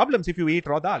other problems if you eat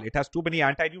raw dal. It has too many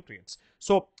anti-nutrients.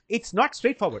 So it's not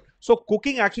straightforward. So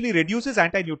cooking actually reduces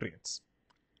anti-nutrients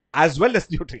as well as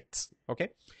nutrients, okay?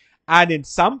 And in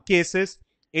some cases,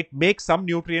 it makes some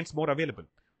nutrients more available.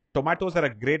 Tomatoes are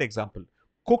a great example.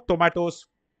 Cooked tomatoes,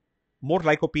 more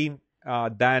lycopene,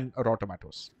 than raw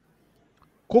tomatoes.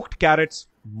 Cooked carrots,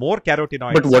 more But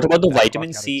carotenoids what about the than raw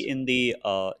vitamin C carrots. in the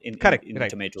Correct, in the right. So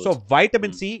tomatoes?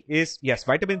 vitamin Mm. C is, yes,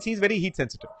 vitamin C is very heat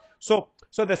sensitive. So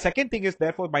the second thing is,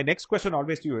 therefore, my next question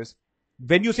always to you is,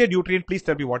 when you say nutrient, please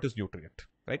tell me what is nutrient,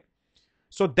 right?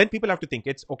 So then people have to think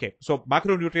it's okay. So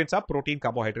macronutrients are protein,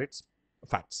 carbohydrates,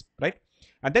 fats, right?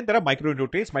 And then there are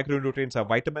micronutrients. Micronutrients are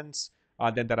vitamins.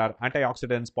 Then there are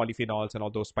antioxidants, polyphenols, and all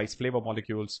those spice flavor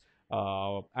molecules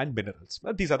and minerals.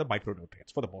 These are the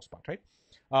micronutrients for the most part, right?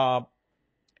 Uh,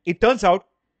 it turns out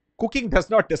cooking does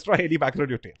not destroy any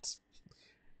macronutrients,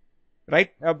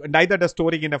 right? Neither does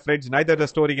storing in a fridge, neither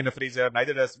does storing in a freezer,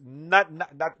 neither does not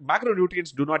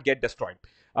macronutrients do not get destroyed.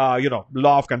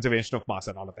 Law of conservation of mass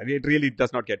and all of that. It really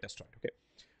does not get destroyed. Okay.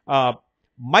 Uh,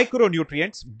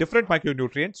 Micronutrients, different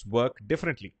micronutrients work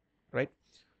differently, right?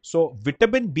 So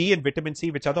vitamin B and vitamin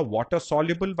C, which are the water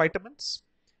soluble vitamins,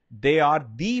 they are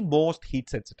the most heat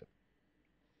sensitive.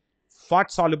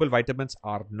 Fat soluble vitamins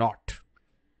are not.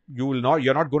 You're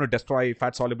not going to destroy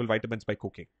fat soluble vitamins by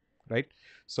cooking, right?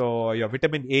 So your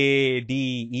vitamin A,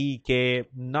 D, E, K,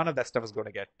 none of that stuff is going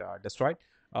to get destroyed.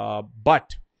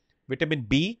 But vitamin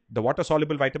B, the water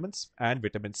soluble vitamins, and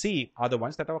vitamin C are the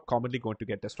ones that are commonly going to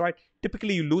get destroyed.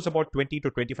 Typically, you lose about 20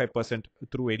 to 25%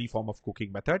 through any form of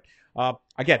cooking method.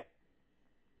 Again,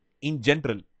 in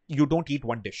general, you don't eat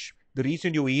one dish. The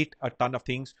reason you eat a ton of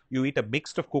things, you eat a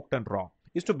mix of cooked and raw,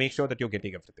 is to make sure that you're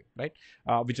getting everything, right?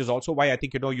 Which is also why I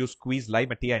think, you squeeze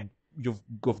lime at the end, you've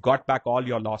got back all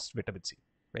your lost vitamin C,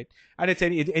 right? And it's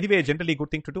anyway a generally good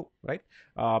thing to do, right?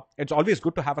 It's always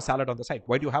good to have a salad on the side.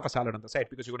 Why do you have a salad on the side?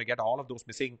 Because you're going to get all of those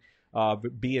missing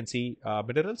B and C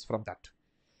minerals from that,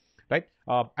 right?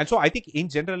 And so I think in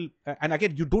general, and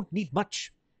again, you don't need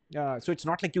much. So it's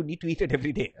not like you need to eat it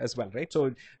every day as well, right?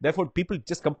 So therefore, people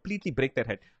just completely break their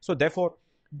head. So therefore,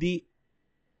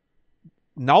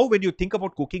 now when you think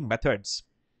about cooking methods,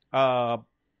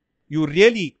 you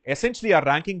really essentially are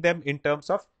ranking them in terms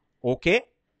of, okay,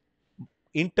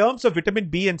 in terms of vitamin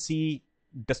B and C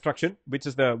destruction, which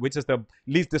is the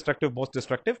least destructive, most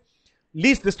destructive.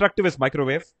 Least destructive is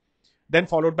microwave, then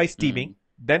followed by steaming, Mm.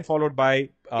 then followed by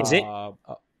Is it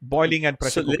boiling and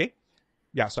pressure so? cooking.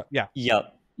 Yeah, so yeah. Yeah,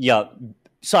 yeah.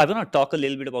 So I want to talk a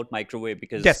little bit about microwave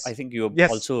because I Yes, think you have yes,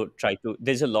 also tried to.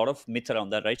 There's a lot of myth around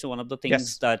that, right? So one of the things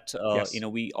yes, that yes.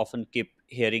 we often keep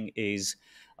hearing is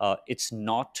it's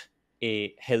not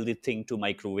a healthy thing to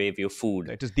microwave your food.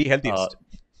 It is the Uh, healthiest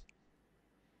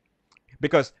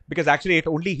because actually it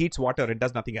only heats water. It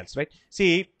does nothing else, right?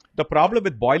 See, the problem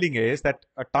with boiling is that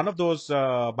a ton of those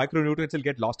micronutrients will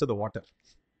get lost to the water,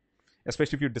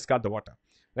 especially if you discard the water,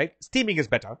 right? Steaming is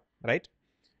better, right?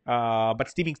 But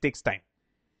steaming takes time.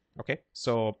 Okay,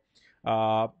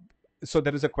 uh, so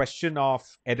there is a question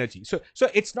of energy. So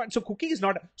it's not. So cooking is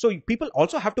not. So people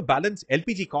also have to balance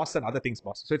LPG costs and other things,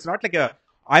 boss. So it's not like a.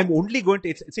 I'm only going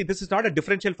to. See, this is not a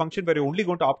differential function where you're only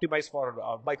going to optimize for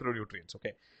micronutrients.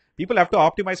 Okay, people have to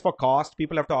optimize for cost.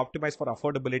 People have to optimize for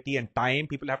affordability and time.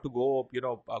 People have to go,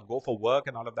 go for work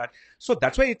and all of that. So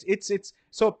that's why it's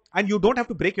so, and you don't have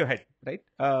to break your head, right?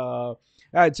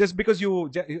 Just because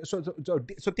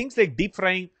so things like deep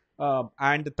frying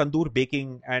and tandoor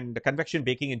baking and convection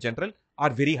baking in general are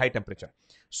very high temperature.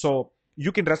 So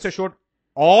you can rest assured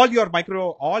all your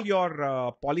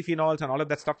polyphenols and all of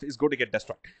that stuff is going to get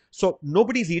destroyed. So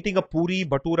nobody's eating a puri,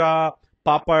 batura,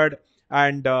 papad,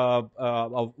 and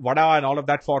vada and all of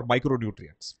that for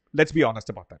micronutrients. Let's be honest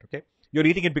about that, okay? You're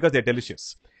eating it because they're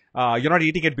delicious. You're not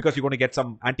eating it because you're going to get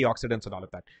some antioxidants and all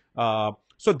of that.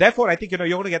 So therefore, I think you're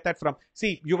going to get that from.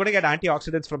 See, you're going to get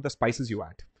antioxidants from the spices you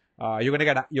add. You're gonna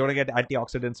get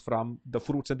antioxidants from the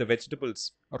fruits and the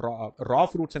vegetables, raw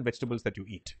fruits and vegetables that you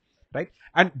eat, right?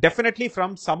 And definitely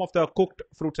from some of the cooked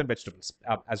fruits and vegetables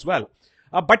as well.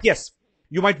 But yes,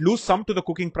 you might lose some to the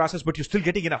cooking process, but you're still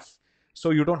getting enough, so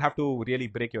you don't have to really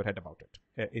break your head about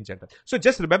it in general. So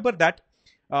just remember that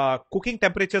cooking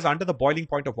temperatures under the boiling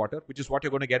point of water, which is what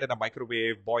you're going to get in a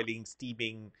microwave, boiling,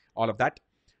 steaming, all of that,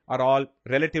 are all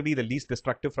relatively the least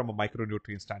destructive from a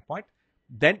micronutrient standpoint.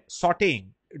 Then sauteing,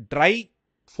 dry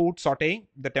food sauteing,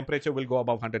 the temperature will go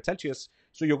above 100 Celsius.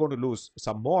 So you're going to lose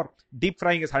some more. Deep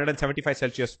frying is 175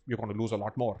 Celsius. You're going to lose a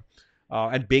lot more.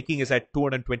 And baking is at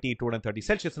 220, 230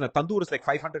 Celsius. And a tandoor is like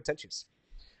 500 Celsius.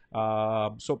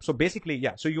 So basically,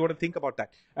 yeah. So you want to think about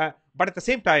that. But at the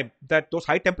same time, that those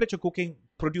high temperature cooking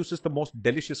produces the most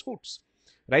delicious foods,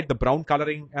 right? The brown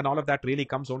coloring and all of that really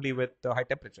comes only with high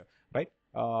temperature, right?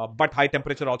 But high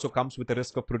temperature also comes with the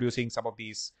risk of producing some of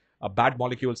these bad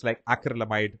molecules like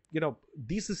acrylamide.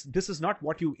 This is not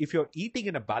what you, if you're eating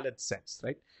in a balanced sense,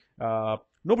 right?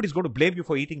 Nobody's going to blame you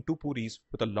for eating 2 puris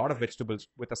with a lot of vegetables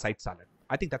with a side salad.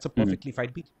 I think that's a perfectly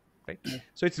fine meal, right?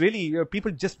 So it's really,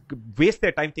 people just waste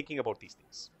their time thinking about these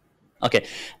things. Okay.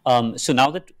 So now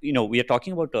that, we are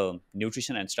talking about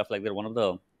nutrition and stuff like that, one of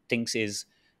the things is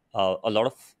a lot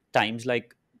of times,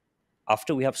 like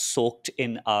after we have soaked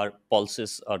in our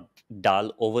pulses or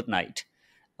dal overnight,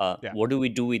 what do we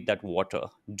do with that water?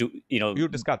 You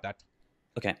discard that.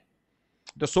 Okay.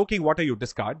 The soaking water you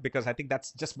discard, because I think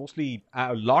that's just mostly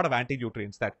a lot of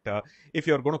anti-nutrients that if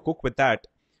you're going to cook with that,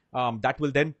 that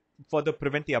will then further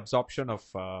prevent the absorption of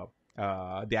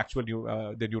the actual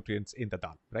the nutrients in the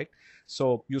dal, right?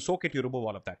 So you soak it, you remove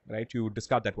all of that, right? You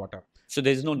discard that water. So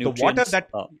there's no nutrients. The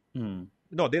water that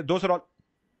no, those are all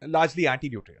largely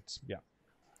anti-nutrients. Yeah.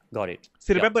 Got it.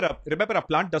 See, remember a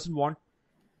plant doesn't want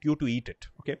you to eat it.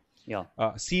 Okay. Yeah.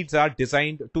 Seeds are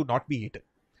designed to not be eaten.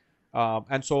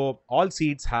 And so all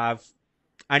seeds have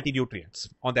anti-nutrients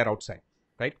on their outside,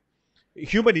 right?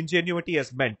 Human ingenuity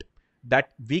has meant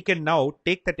that we can now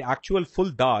take that actual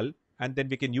full dal and then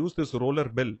we can use this roller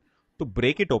mill to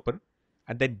break it open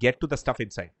and then get to the stuff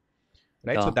inside,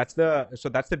 right? So that's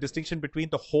the distinction between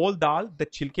the whole dal, the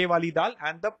chilke wali dal,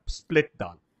 and the split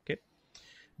dal. Okay,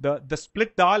 the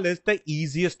split dal is the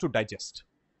easiest to digest.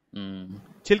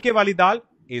 Chilke wali dal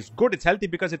is good; it's healthy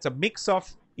because it's a mix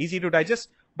of easy to digest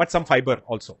but some fiber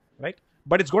also, right?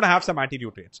 But it's going to have some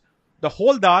anti-nutrients. The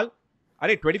whole dal,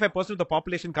 25% of the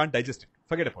population can't digest it.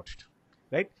 Forget about it,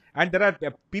 right? And there are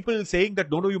people saying that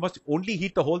no, you must only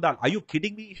eat the whole dal. Are you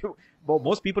kidding me?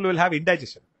 Most people will have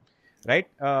indigestion, right?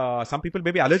 Some people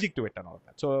may be allergic to it and all of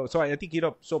that. So I think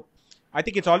I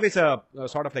think it's always a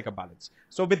sort of like a balance.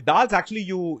 So with dals, actually,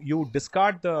 you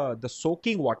discard the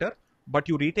soaking water, but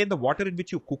you retain the water in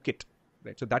which you cook it.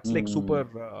 Right, so that's like super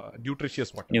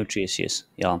nutritious water. Nutritious,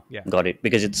 yeah, got it.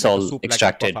 Because it's all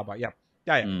extracted. Like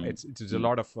It's a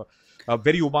lot of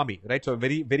very umami, right? So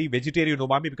very very vegetarian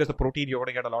umami, because the protein you're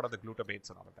going to get a lot of the glutamates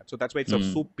and all of that. So that's why it's a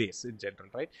soup base in general,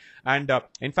 right? And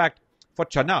in fact, for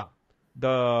chana,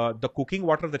 the cooking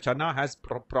water of the chana has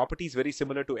properties very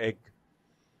similar to egg.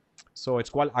 So it's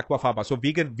called aquafaba. So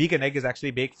vegan egg is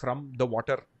actually made from the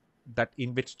water that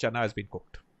in which chana has been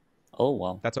cooked. Oh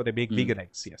wow, that's how they make vegan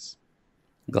eggs. Yes.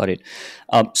 Got it.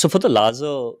 So for the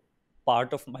larger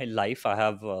part of my life, I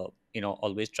have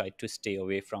always tried to stay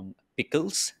away from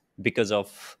pickles because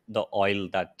of the oil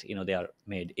that they are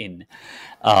made in.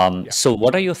 So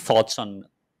what are your thoughts on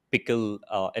pickle,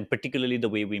 and particularly the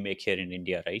way we make here in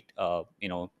India, right?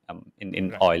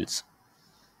 In oils.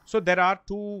 So there are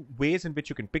 2 ways in which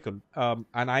you can pickle,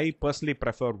 and I personally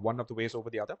prefer one of the ways over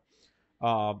the other.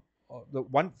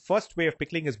 The first way of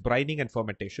pickling is brining and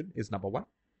fermentation is number 1.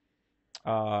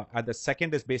 And the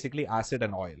second is basically acid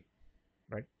and oil,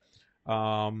 right?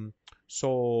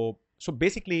 So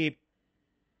basically,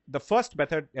 the first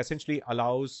method essentially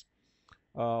allows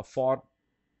for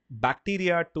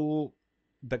bacteria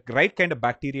the right kind of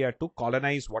bacteria to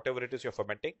colonize whatever it is you're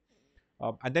fermenting,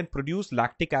 and then produce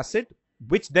lactic acid,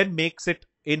 which then makes it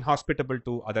inhospitable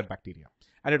to other bacteria,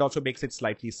 and it also makes it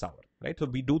slightly sour, right? So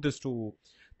we do this to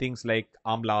things like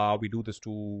amla, we do this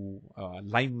to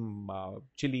lime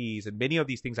chilies, and many of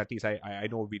these things. At least I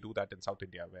know we do that in South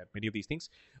India, where many of these things,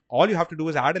 all you have to do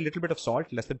is add a little bit of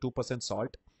salt, less than 2%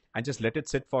 salt, and just let it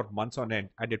sit for months on end,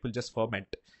 and it will just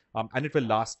ferment, and it will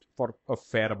last for a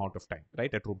fair amount of time,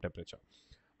 right, at room temperature.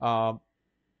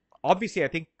 Obviously, I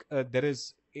think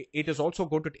it is also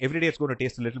going to, every day it's going to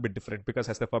taste a little bit different, because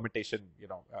as the fermentation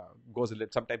goes a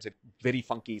little, sometimes it's very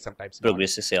funky, sometimes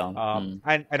progresses,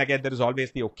 and again, there is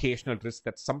always the occasional risk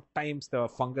that sometimes the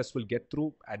fungus will get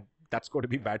through, and that's going to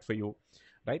be bad for you,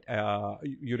 right?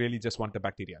 You really just want the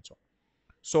bacteria and so on.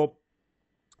 So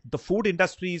the food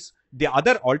industries, the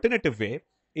other alternative way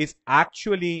is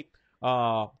actually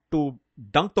to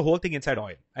dunk the whole thing inside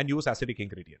oil and use acidic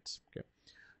ingredients. Okay,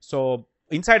 so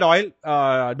inside oil,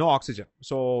 no oxygen.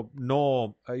 So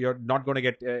no, you're not going to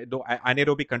get no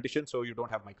anaerobic conditions, so you don't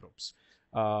have microbes.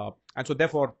 And so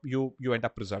therefore you end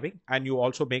up preserving, and you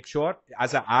also make sure,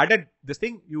 as an added this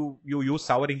thing, you use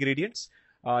sour ingredients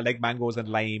like mangoes and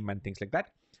lime and things like that.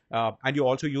 And you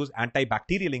also use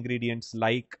antibacterial ingredients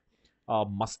like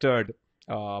mustard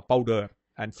powder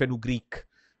and fenugreek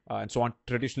and so on,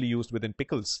 traditionally used within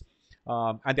pickles.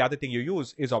 And the other thing you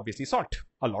use is obviously salt,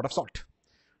 a lot of salt.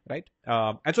 Right.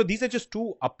 And so these are just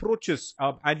 2 approaches,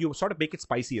 and you sort of make it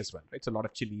spicy as well. Right? It's a lot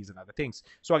of chilies and other things.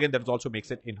 So again, that also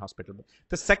makes it inhospitable.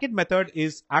 The second method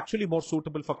is actually more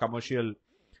suitable for commercial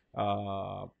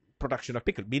production of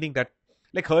pickle, meaning that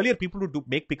Like earlier, people would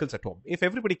make pickles at home. If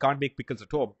everybody can't make pickles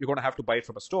at home, you're going to have to buy it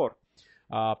from a store.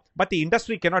 But the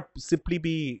industry cannot simply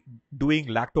be doing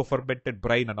lacto-fermented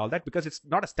brine and all that, because it's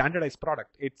not a standardized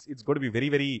product. It's going to be very,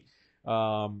 very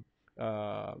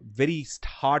very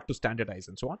hard to standardize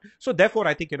and so on. So therefore,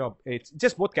 I think, it's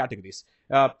just both categories.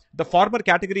 The former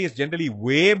category is generally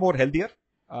way more healthier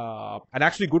and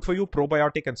actually good for you,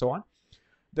 probiotic and so on.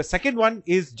 The second one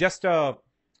is just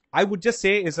I would just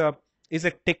say is a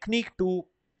technique to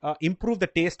improve the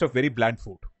taste of very bland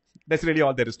food. That's really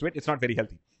all there is to it. It's not very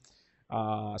healthy.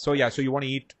 So you want to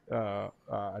eat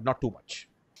not too much.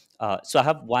 So I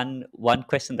have one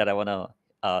question that I want to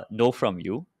know from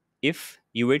you. If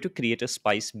you were to create a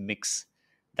spice mix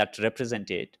that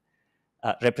represent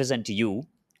you,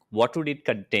 what would it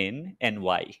contain and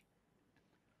why?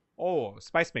 Oh,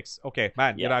 spice mix. Okay,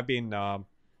 man. Yeah. I've been.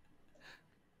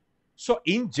 So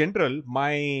in general,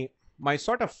 my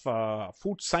sort of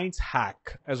food science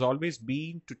hack has always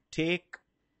been to take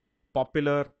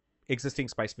popular existing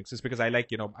spice mixes, because I like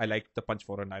the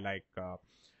panchforan, I like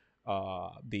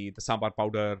the sambar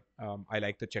powder, I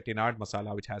like the chettinad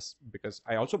masala, which has, because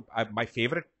my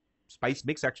favorite spice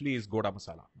mix actually is Goda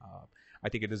masala. I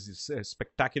think it is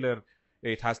spectacular.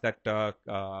 It has that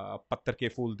pattar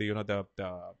ke phool, the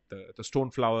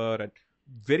stone flower, and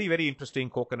very, very interesting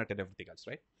coconut and everything else,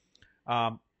 right?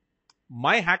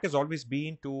 My hack has always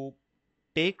been to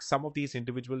take some of these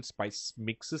individual spice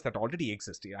mixes that already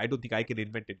exist. I don't think I can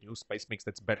invent a new spice mix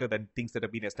that's better than things that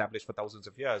have been established for thousands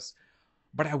of years.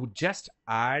 But I would just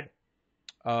add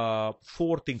 4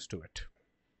 things to it.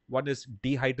 One is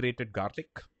dehydrated garlic,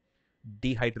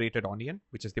 dehydrated onion,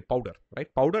 which is the powder, right?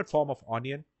 Powdered form of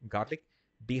onion, garlic,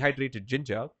 dehydrated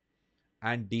ginger,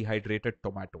 and dehydrated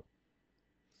tomato.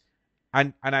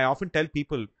 And I often tell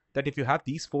people that if you have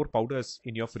these 4 powders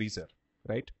in your freezer,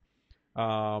 right?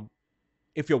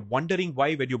 If you're wondering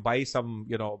why, when you buy some,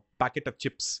 packet of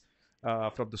chips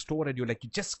from the store and you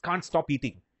just can't stop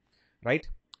eating, right?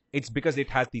 It's because it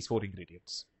has these 4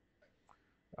 ingredients.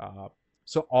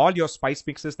 So all your spice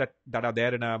mixes that are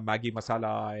there in a Maggi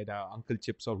masala, in a Uncle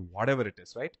Chips or whatever it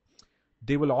is, right?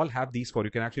 They will all have these 4.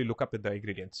 You can actually look up in the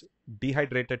ingredients.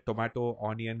 Dehydrated tomato,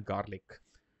 onion, garlic,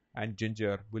 and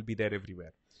ginger will be there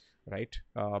everywhere, right?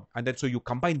 And then so you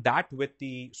combine that with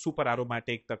the super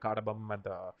aromatic, the cardamom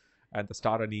and the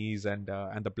star anise and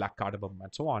the black cardamom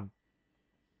and so on.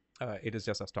 It is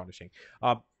just astonishing.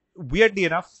 Weirdly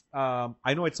enough,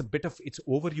 I know it's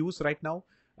overuse right now,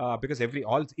 because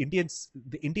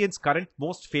the Indians' current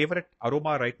most favorite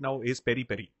aroma right now is peri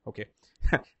peri. Okay,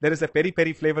 there is a peri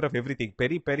peri flavor of everything.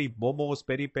 Peri peri momos,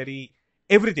 peri peri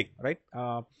everything, right?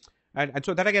 And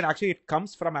so that again, actually, it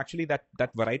comes from actually that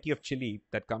variety of chili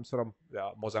that comes from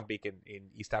Mozambique in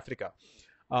East Africa,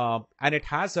 and it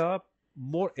has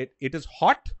it is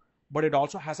hot, but it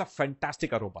also has a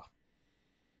fantastic aroma,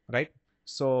 right?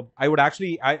 So I would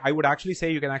actually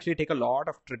say you can actually take a lot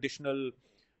of traditional.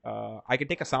 I can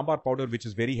take a sambar powder which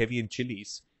is very heavy in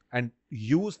chilies and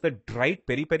use the dried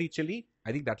peri peri chili.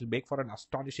 I think that will make for an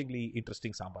astonishingly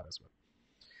interesting sambar as well.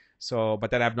 So, but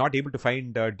then I'm not able to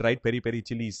find dried peri peri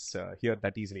chilies here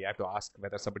that easily. I have to ask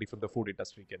whether somebody from the food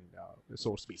industry can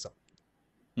source me some.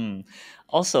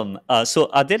 Awesome.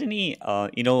 So, are there any,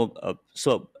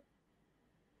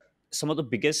 some of the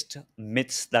biggest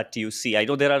myths that you see? I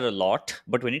know there are a lot,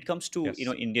 but when it comes to Yes.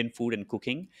 Indian food and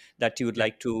cooking, that you would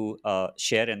like to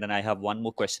share, and then I have one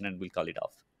more question, and we'll call it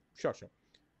off. Sure.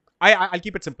 I'll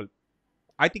keep it simple.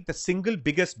 I think the single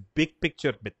biggest big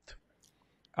picture myth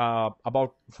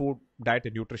about food, diet,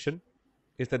 and nutrition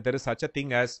is that there is such a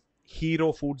thing as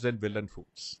hero foods and villain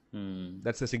foods.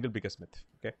 That's the single biggest myth.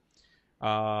 Okay,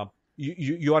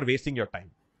 you are wasting your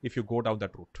time if you go down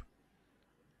that route.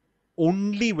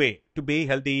 Only way to be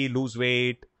healthy, lose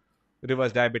weight,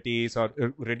 reverse diabetes, or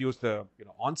reduce the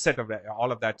onset of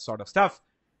all of that sort of stuff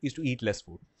is to eat less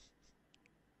food.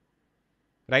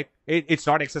 Right? It's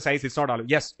not exercise. It's not all.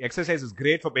 Yes, exercise is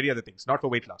great for many other things, not for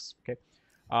weight loss. Okay.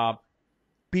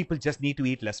 People just need to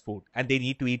eat less food, and they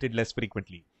need to eat it less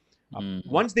frequently.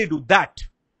 Once they do that,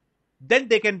 then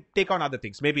they can take on other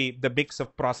things. Maybe the mix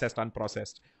of processed,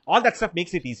 unprocessed, all that stuff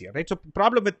makes it easier, right? So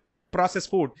problem with processed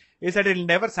food is that it'll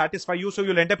never satisfy you, so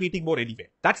you'll end up eating more anyway.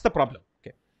 That's the problem.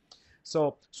 Okay.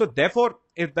 So therefore,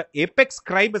 if the apex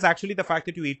crime is actually the fact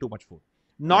that you eat too much food.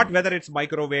 Not whether it's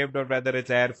microwaved or whether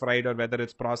it's air fried or whether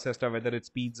it's processed or whether it's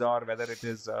pizza or whether it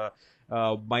is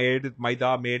made with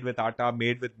maida, made with atta,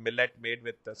 made with millet, made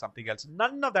with something else.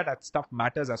 None of that stuff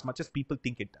matters as much as people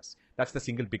think it does. That's the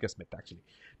single biggest myth, actually.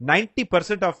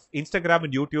 90% of Instagram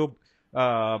and YouTube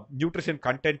nutrition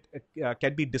content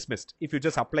can be dismissed if you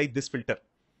just apply this filter.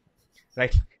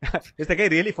 right? Is the guy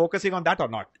really focusing on that or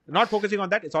not? Not focusing on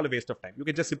that, it's all a waste of time. You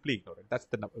can just simply ignore it. That's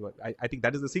I think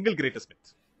that is the single greatest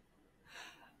myth.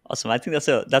 Awesome. I think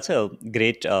that's a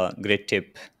great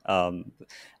tip,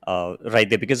 right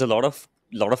there, because a lot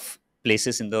of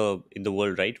places in the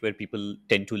world, right, where people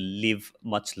tend to live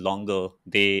much longer,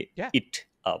 they Yeah, eat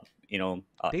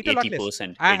they eat a lot eighty less.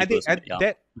 percent, And eighty I think percent.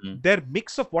 Yeah. Mhm. their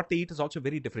mix of what they eat is also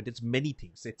very different. It's many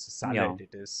things. It's Yeah. salad.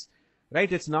 It is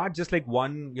right. It's not just like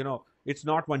one. It's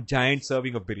not one giant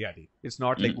serving of biryani. It's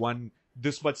not like Mm. one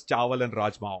this much chawal and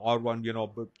rajma, or one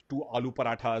two aloo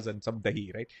parathas and some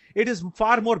dahi. Right. It is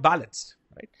far more balanced.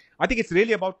 Right. I think it's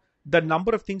really about the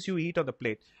number of things you eat on the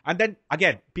plate. And then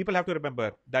again, people have to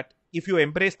remember that if you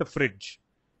embrace the fridge,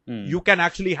 Mm. you can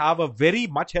actually have a very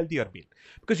much healthier meal,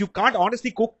 because you can't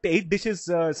honestly cook 8 dishes,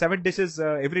 7 dishes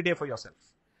every day for yourself.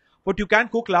 But you can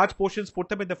cook large portions, put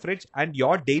them in the fridge, and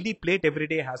your daily plate every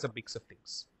day has a mix of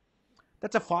things.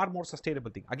 That's a far more sustainable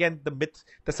thing. Again,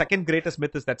 the second greatest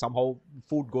myth is that somehow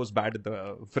food goes bad in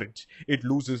the fridge. It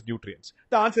loses nutrients.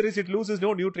 The answer is it loses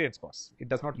no nutrients, boss. It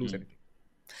does not lose Mm. anything.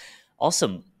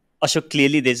 Awesome. Ashok,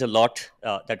 clearly there's a lot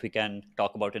that we can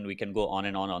talk about, and we can go on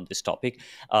and on this topic.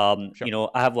 Sure.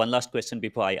 I have one last question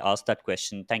before I ask that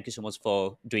question. Thank you so much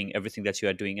for doing everything that you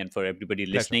are doing, and for everybody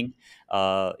Pleasure. listening.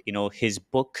 His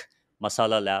book,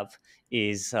 Masala Lab,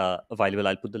 is available.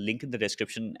 I'll put the link in the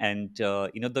description. And,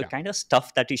 the Yeah. kind of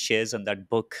stuff that he shares in that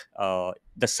book,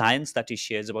 the science that he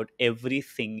shares about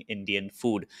everything Indian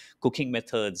food, cooking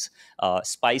methods,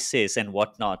 spices, and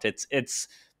whatnot. It's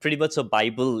pretty much a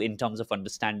bible in terms of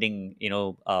understanding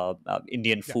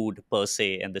Indian Yeah. food per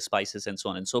se, and the spices and so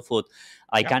on and so forth.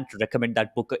 I Yeah. can't recommend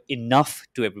that book enough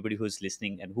to everybody who's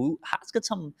listening and who has got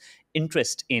some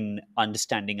interest in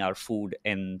understanding our food,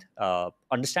 and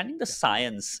understanding the Yeah.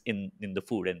 science in the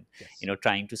food, and Yes.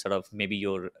 trying to sort of, maybe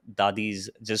your dadis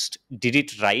just did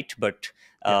it right, but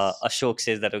Yes. Ashok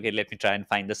says that, okay, let me try and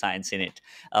find the science in it.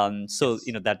 So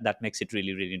Yes. that makes it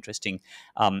really, really interesting.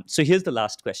 So here's the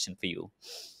last question for you.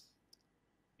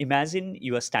 Imagine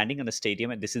you are standing in a stadium,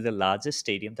 and this is the largest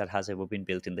stadium that has ever been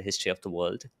built in the history of the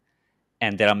world.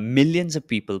 And there are millions of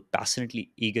people passionately,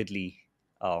 eagerly,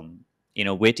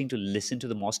 waiting to listen to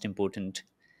the most important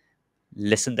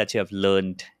lesson that you have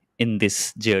learned in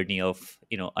this journey of,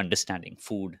 understanding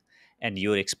food, and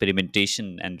your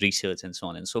experimentation and research and so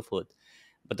on and so forth.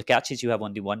 But the catch is, you have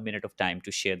only 1 minute of time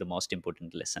to share the most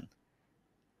important lesson.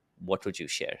 What would you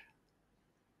share?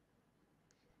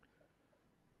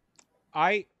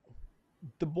 I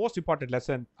The most important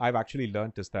lesson I've actually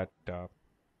learned is that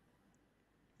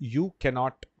you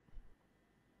cannot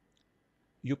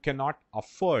you cannot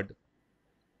afford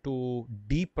to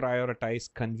deprioritize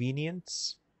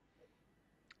convenience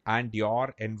and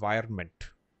your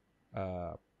environment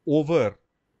uh, over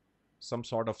some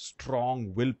sort of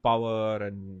strong willpower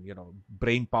and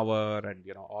brain power and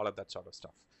all of that sort of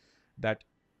stuff. That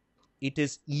it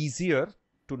is easier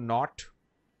to not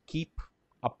keep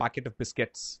a packet of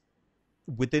biscuits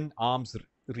within arm's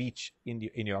reach in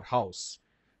your house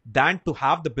than to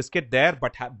have the biscuit there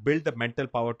but build the mental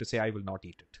power to say I will not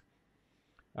eat it.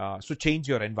 So change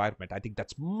your environment. I think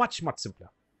that's much much simpler,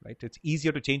 right? It's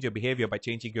easier to change your behavior by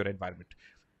changing your environment.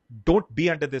 Don't be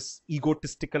under this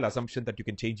egotistical assumption that you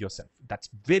can change yourself. That's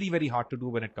very very hard to do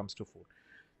when it comes to food.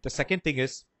 The second thing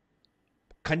is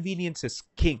convenience is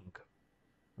king,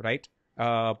 right?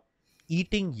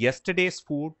 Eating yesterday's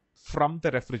food from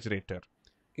the refrigerator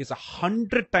is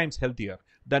 100 times healthier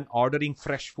than ordering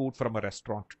fresh food from a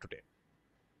restaurant today.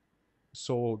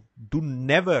 So do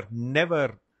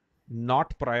never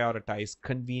not prioritize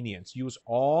convenience. Use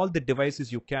all the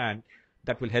devices you can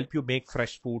that will help you make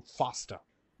fresh food faster.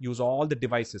 Use all the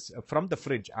devices from the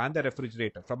fridge and the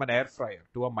refrigerator, from an air fryer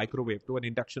to a microwave to an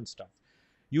induction stove.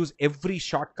 Use every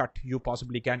shortcut you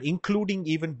possibly can, including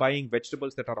even buying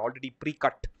vegetables that are already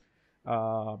pre-cut,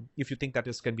 if you think that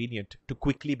is convenient, to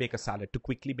quickly make a salad, to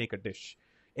quickly make a dish.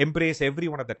 Embrace every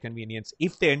one of that convenience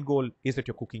if the end goal is that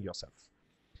you're cooking yourself.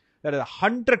 That is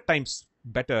 100 times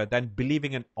better than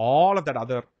believing in all of that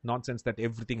other nonsense that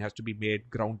everything has to be made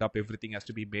ground up, everything has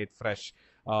to be made fresh,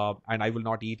 and I will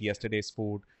not eat yesterday's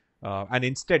food. And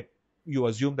instead, you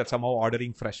assume that somehow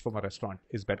ordering fresh from a restaurant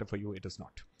is better for you. It is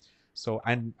not. So,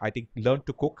 and I think learn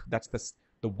to cook. That's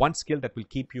the one skill that will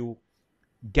keep you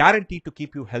guaranteed to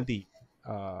keep you healthy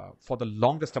for the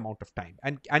longest amount of time,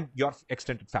 and your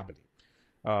extended family.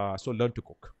 So learn to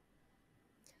cook.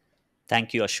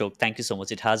 Thank you, Ashok. Thank you so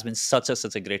much. It has been such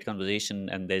a great conversation,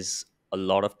 and there's a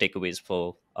lot of takeaways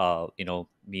for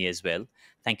me as well.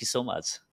 Thank you so much.